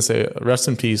also, I was going to say, rest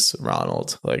in peace,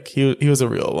 Ronald. Like he was a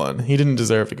real one. He didn't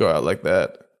deserve to go out like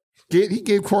that. He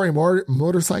gave Corey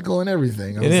motorcycle and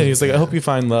everything. And then he's like, I hope you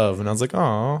find love. And I was like,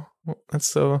 oh, that's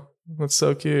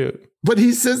so cute. But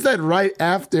he says that right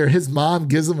after his mom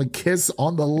gives him a kiss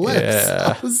on the lips.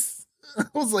 Yeah. I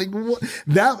was like, what?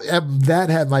 That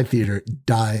had my theater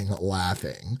dying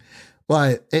laughing.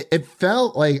 But it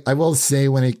felt like, I will say,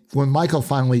 when Michael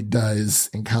finally does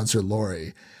encounter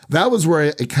Laurie, that was where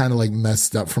it kind of like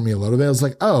messed up for me a little bit. I was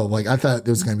like, oh, like I thought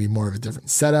there was going to be more of a different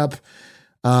setup.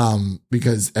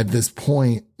 Because at this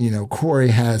point, Corey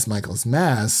has Michael's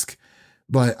mask,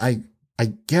 but I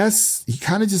guess he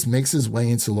kind of just makes his way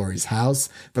into Laurie's house.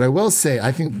 But I will say,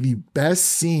 I think the best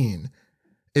scene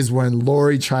is when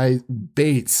Laurie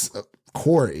baits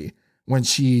Corey when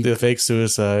the fake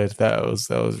suicide. That was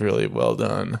really well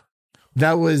done.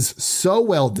 That was so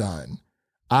well done.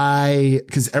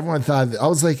 Because everyone thought,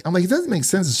 I'm like, it doesn't make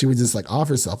sense that she would just like off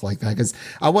herself like that. Because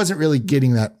I wasn't really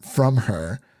getting that from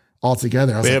her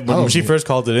altogether. I was when she first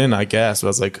called it in, I guessed. I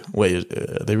was like, wait,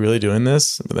 are they really doing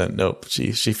this? But then nope,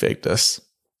 she faked us.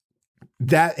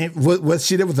 What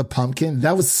she did with the pumpkin,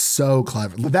 that was so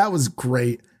clever. That was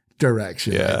great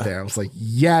direction right there. I was like,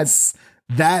 yes,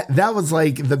 that was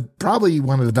like probably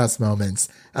one of the best moments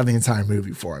of the entire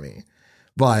movie for me.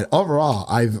 But overall,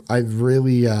 I've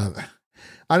really, I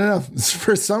don't know,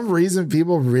 for some reason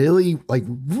people really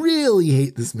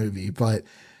hate this movie, but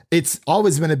it's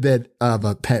always been a bit of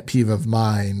a pet peeve of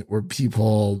mine where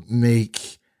people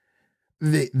make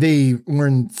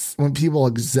when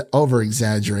people over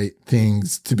exaggerate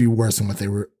things to be worse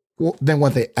than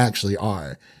what they actually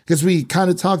are. Because we kind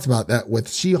of talked about that with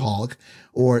She-Hulk,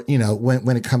 or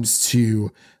when it comes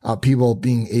to people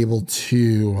being able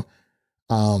to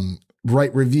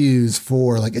write reviews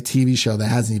for like a TV show that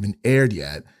hasn't even aired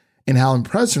yet, and how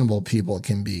impressionable people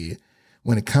can be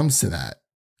when it comes to that.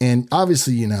 And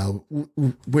obviously,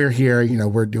 we're here,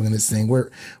 we're doing this thing.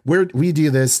 We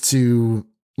do this to,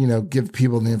 give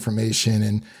people the information,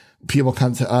 and people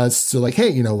come to us to like,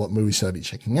 hey, what movie should I be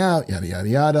checking out? Yada, yada,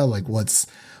 yada. Like what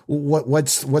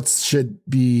should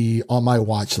be on my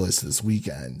watch list this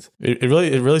weekend? It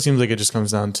really seems like it just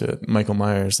comes down to Michael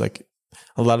Myers. Like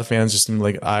a lot of fans just seem to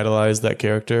like idolize that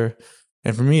character.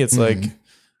 And for me, it's like,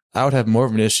 I would have more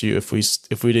of an issue if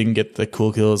we didn't get the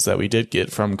cool kills that we did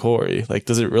get from Corey. Like,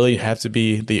 does it really have to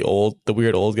be the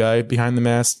weird old guy behind the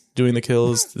mask doing the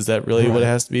kills? Is that really what it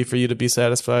has to be for you to be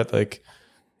satisfied? Like,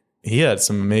 he had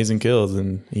some amazing kills,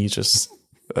 and he's just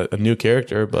a new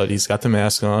character, but he's got the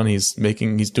mask on. He's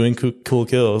doing cool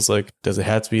kills. Like, does it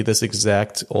have to be this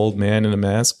exact old man in a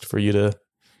mask for you to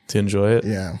enjoy it?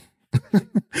 Yeah.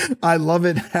 I love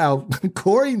it how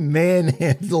Corey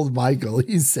manhandled Michael.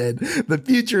 He said, "The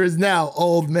future is now,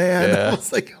 old man." Yeah. I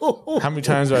was like, oh. How many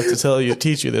times do I have to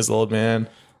teach you this, old man?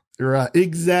 Right,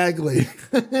 exactly.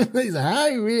 He's like,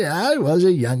 I was a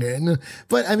youngin'.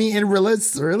 But I mean, and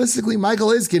realistically,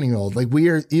 Michael is getting old. Like, we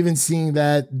are even seeing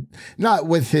that, not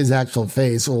with his actual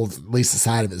face, or at least the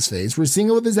side of his face. We're seeing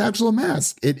it with his actual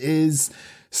mask. It is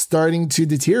starting to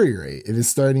deteriorate. It is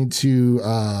starting to,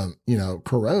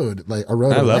 erode I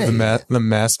away. love the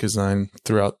mask design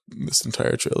throughout this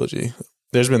entire trilogy.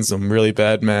 There's been some really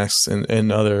bad masks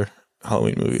in other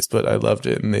Halloween movies, but I loved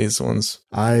it in these ones.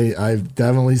 I've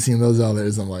definitely seen those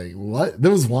others. I'm like, what?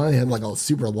 There was one that had like a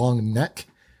super long neck.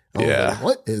 Yeah. Like,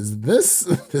 what is this?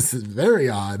 This is very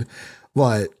odd.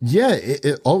 But yeah,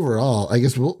 it overall, I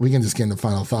guess we can just get into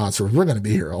final thoughts, or we're going to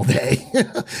be here all day.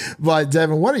 But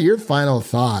Devin, what are your final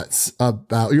thoughts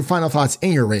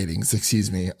and your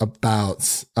ratings,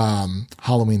 about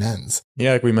Halloween Ends?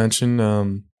 Yeah, like we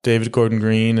mentioned, David Gordon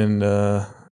Green and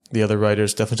the other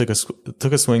writers definitely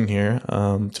took a swing here.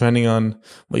 Depending on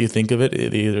what you think of it,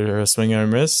 either a swing or a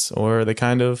miss, or they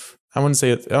kind of, I wouldn't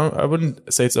say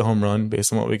it's a home run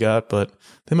based on what we got, but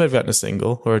they might have gotten a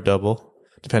single or a double,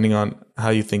 depending on how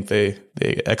you think they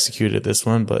executed this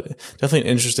one. But definitely an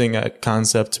interesting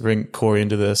concept to bring Corey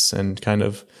into this and kind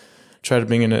of try to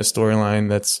bring in a storyline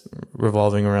that's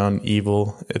revolving around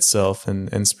evil itself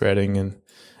and spreading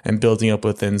and building up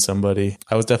within somebody.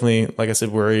 I was definitely, like I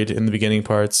said, worried in the beginning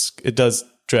parts. It does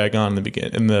drag on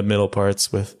in the middle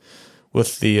parts with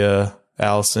the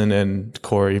Allison and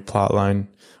Corey plotline,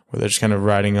 where they're just kind of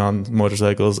riding on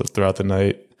motorcycles throughout the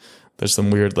night. There's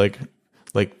some weird like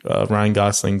Ryan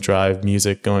Gosling drive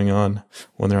music going on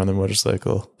when they're on the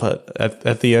motorcycle. But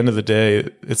at the end of the day,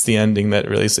 it's the ending that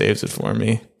really saves it for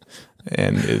me.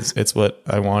 and it's what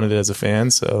I wanted as a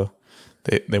fan. So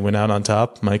they went out on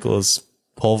top. Michael is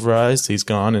pulverized. He's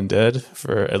gone and dead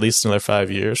for at least another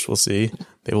 5 years. We'll see.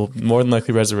 They will more than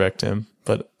likely resurrect him,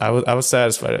 but I was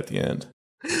satisfied at the end.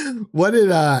 What did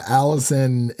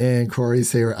Allison and Corey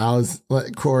say?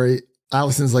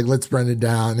 Allison's like, let's burn it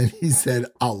down, and he said,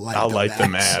 I'll light the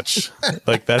match.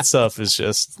 Like, that stuff is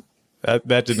just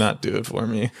that did not do it for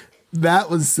me. That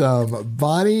was some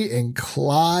Bonnie and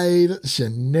Clyde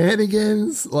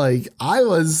shenanigans. Like, I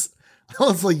was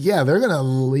like, yeah, they're gonna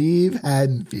leave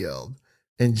Haddonfield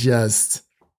and just,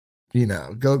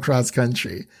 go cross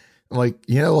country. I'm like,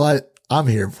 you know what? I'm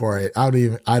here for it. I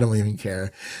don't even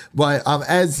care. But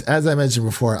as I mentioned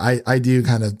before, I do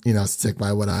kind of stick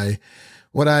by what I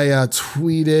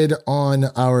tweeted on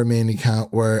our main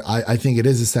account, where I think it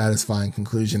is a satisfying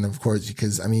conclusion, of course,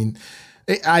 because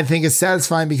I think it's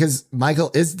satisfying because Michael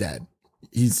is dead.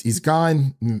 He's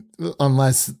gone,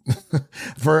 unless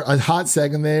for a hot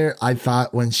second there, I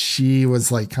thought when she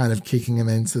was like kind of kicking him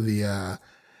into the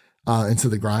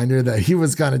grinder that he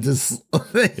was kind of just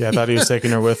yeah, I thought he was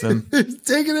taking her with him.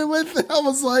 Taking it with him. I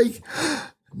was like,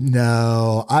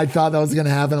 no, I thought that was going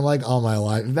to happen. I'm like, all my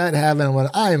life. If that happened, when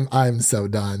I'm so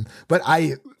done. But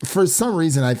for some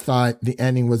reason, I thought the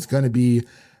ending was going to be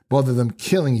both of them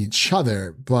killing each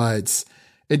other, but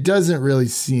it doesn't really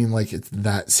seem like it's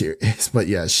that serious. But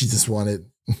yeah, she just wanted,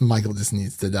 Michael just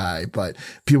needs to die. But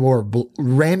people were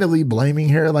randomly blaming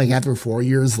her, like after 4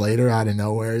 years later, out of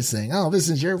nowhere, saying, oh, this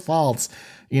is your fault.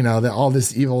 That all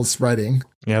this evil is spreading.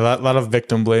 Yeah, a lot of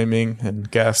victim blaming and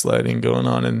gaslighting going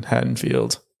on in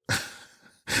Haddonfield.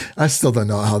 I still don't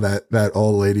know how that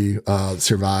old lady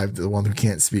survived, the one who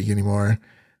can't speak anymore.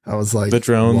 I was like, the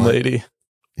drone lady.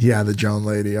 Yeah, the drone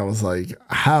lady. I was like,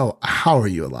 how are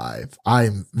you alive?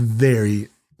 I'm very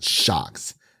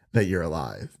shocked that you're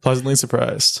alive. Pleasantly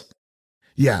surprised.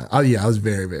 Yeah. Oh yeah, I was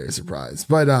very, very surprised.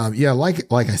 But yeah, like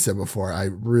I said before, I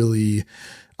believe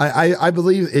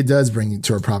it does bring it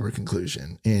to a proper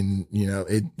conclusion. And,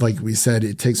 it, like we said,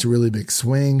 it takes a really big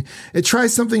swing. It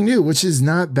tries something new, which is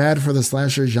not bad for the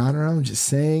slasher genre. I'm just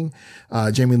saying.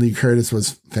 Jamie Lee Curtis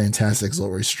was fantastic as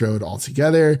Laurie Strode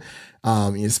altogether,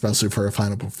 especially for her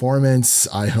final performance.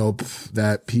 I hope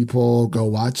that people go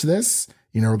watch this,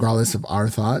 regardless of our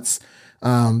thoughts.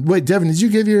 Wait, Devin, did you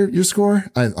give your score?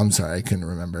 I'm sorry, I couldn't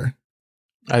remember.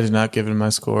 I did not give it my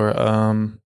score.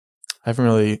 I haven't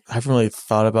really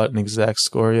thought about an exact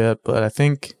score yet, but I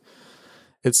think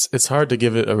it's hard to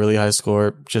give it a really high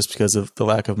score just because of the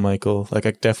lack of Michael. Like,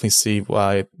 I definitely see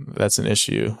why that's an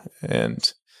issue.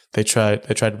 And they tried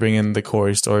to bring in the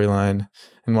Corey storyline,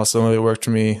 and while some of it worked for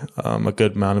me, a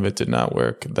good amount of it did not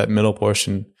work. That middle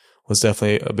portion was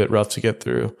definitely a bit rough to get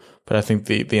through, but I think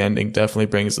the ending definitely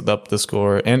brings up the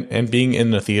score, and being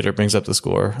in the theater brings up the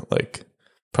score, like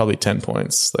probably 10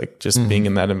 points, like just being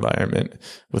in that environment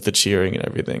with the cheering and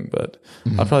everything. But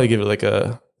I'll probably give it like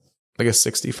a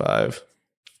 65.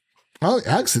 Oh,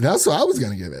 actually, that's what I was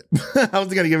going to give it. I was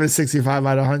going to give it a 65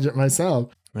 out of 100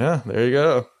 myself. Yeah, there you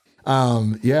go.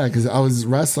 Yeah, because I was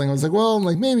wrestling. I was like, well,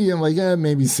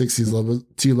 maybe 60 is a little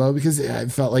bit too low, because I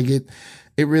felt like it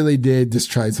really did just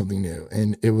try something new,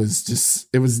 and it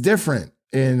was different.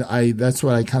 And that's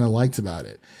what I kind of liked about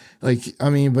it.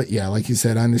 But yeah, like you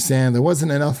said, I understand there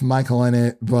wasn't enough Michael in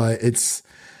it, but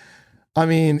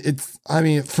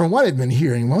from what I've been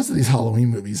hearing, most of these Halloween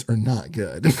movies are not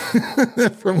good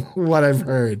from what I've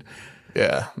heard.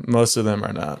 Yeah, most of them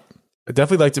are not. I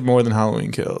definitely liked it more than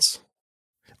Halloween Kills.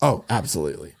 Oh,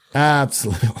 absolutely.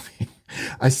 Absolutely.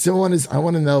 I want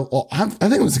to know. Well, I think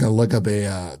I'm just going to look up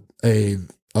a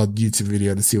YouTube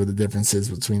video to see what the difference is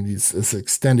between this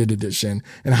extended edition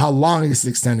and how long this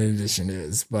extended edition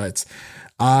is. But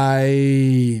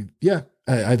I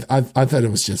thought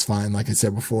it was just fine. Like I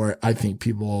said before, I think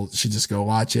people should just go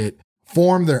watch it,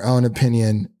 form their own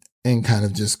opinion, and kind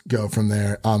of just go from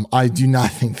there. I do not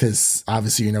think this,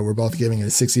 obviously, we're both giving it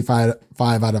a 65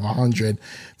 out of 100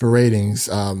 for ratings.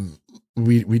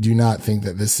 We do not think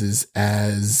that this is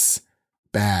as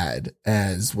bad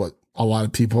as what a lot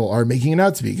of people are making it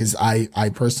out to be, because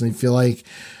I personally feel like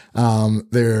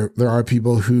there are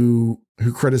people who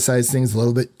criticize things a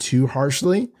little bit too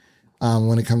harshly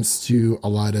when it comes to a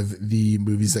lot of the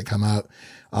movies that come out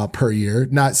per year.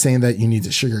 Not saying that you need to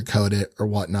sugarcoat it or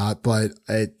whatnot, but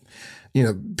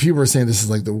people are saying this is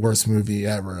like the worst movie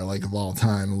ever, like of all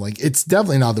time. Like, it's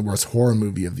definitely not the worst horror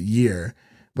movie of the year,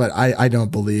 but I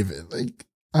don't believe it. Like,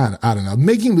 I don't know.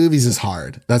 Making movies is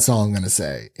hard. That's all I'm going to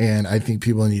say. And I think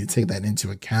people need to take that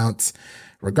into account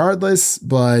regardless.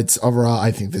 But overall,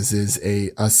 I think this is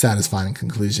a satisfying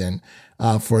conclusion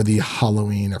for the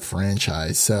Halloween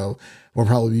franchise. So we'll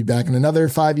probably be back in another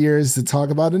 5 years to talk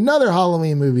about another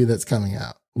Halloween movie that's coming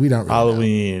out. We don't really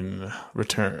Halloween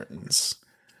Returns.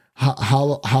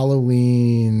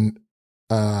 Halloween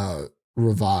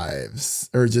revives,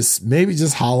 or maybe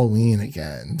just Halloween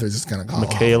again. They're just going to call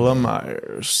Michaela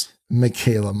Myers.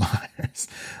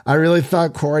 I really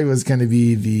thought Corey was going to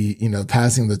be the,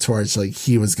 passing the torch. Like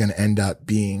he was going to end up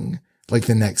being like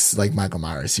the next, like Michael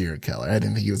Myers serial killer. I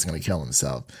didn't think he was going to kill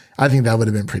himself. I think that would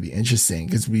have been pretty interesting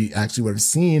because we actually would have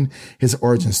seen his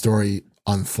origin story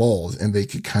unfold and they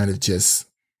could kind of just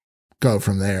go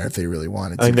from there if they really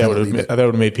wanted to. I think that would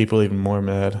have made people even more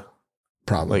mad.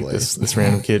 Probably. Like this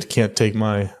random kid can't take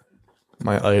my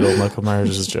idol Michael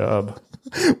Myers' job.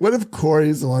 What if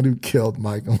Corey's the one who killed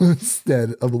Michael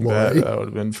instead of Laurie? That would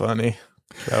have been funny.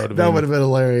 That would have been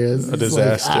hilarious. A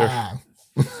disaster.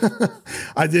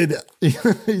 I did.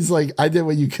 He's like, I did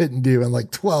what you couldn't do in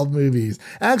like 12 movies.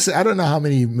 Actually, I don't know how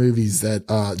many movies that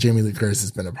Jamie Lee Curtis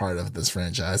has been a part of this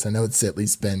franchise. I know it's at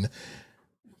least been,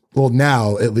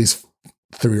 now at least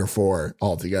 3 or 4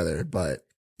 altogether. But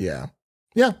yeah.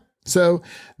 So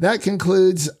that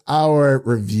concludes our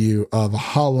review of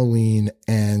Halloween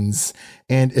Ends.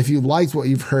 And if you liked what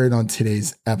you've heard on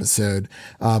today's episode,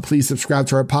 please subscribe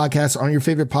to our podcast on your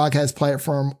favorite podcast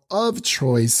platform of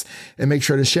choice and make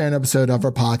sure to share an episode of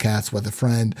our podcast with a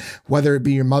friend, whether it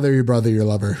be your mother, your brother, your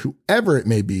lover, whoever it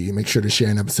may be. Make sure to share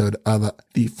an episode of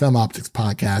the Film Optics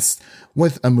podcast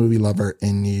with a movie lover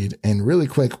in need. And really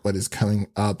quick, what is coming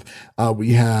up?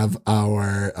 We have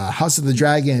our House of the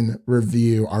Dragon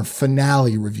review, our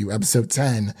finale review, episode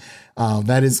 10.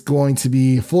 That is going to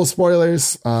be full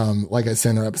spoilers. Like I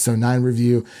said in our episode 9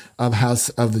 review of House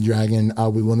of the Dragon,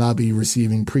 we will not be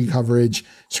receiving pre-coverage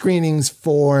screenings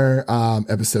for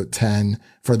episode 10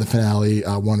 for the finale.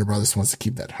 Warner Brothers wants to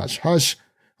keep that hush hush,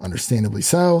 understandably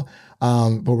so.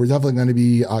 But we're definitely going to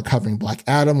be covering Black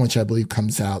Adam, which I believe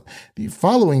comes out the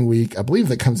following week. I believe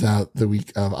that comes out the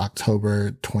week of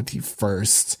October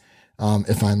 21st,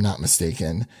 if I'm not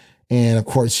mistaken. And of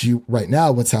course, right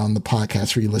now, what's out on the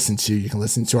podcast where you can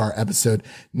listen to our episode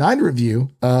 9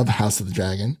 review of House of the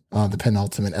Dragon, the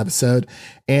penultimate episode,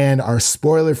 and our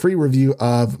spoiler-free review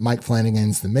of Mike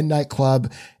Flanagan's The Midnight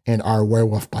Club, and our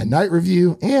Werewolf by Night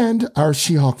review, and our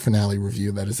She-Hulk finale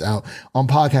review that is out on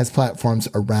podcast platforms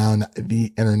around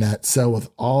the internet. So with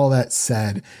all that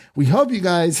said, we hope you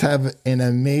guys have an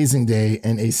amazing day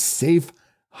and a safe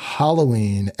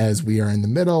Halloween as we are in the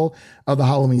middle of the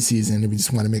Halloween season. And we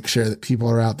just want to make sure that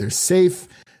people are out there safe.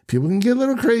 People can get a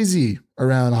little crazy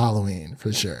around Halloween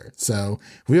for sure. So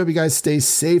we hope you guys stay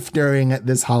safe during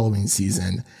this Halloween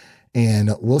season,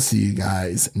 and we'll see you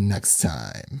guys next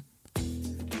time.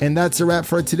 And that's a wrap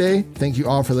for today. Thank you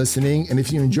all for listening. And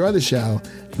if you enjoy the show,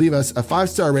 leave us a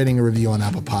 5-star rating and review on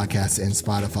Apple Podcasts and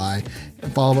Spotify.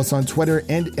 And follow us on Twitter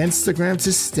and Instagram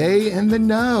to stay in the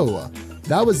know.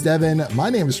 That was Devin.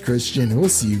 My name is Christian. We'll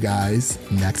see you guys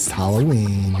next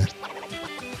Halloween.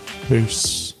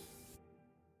 Peace.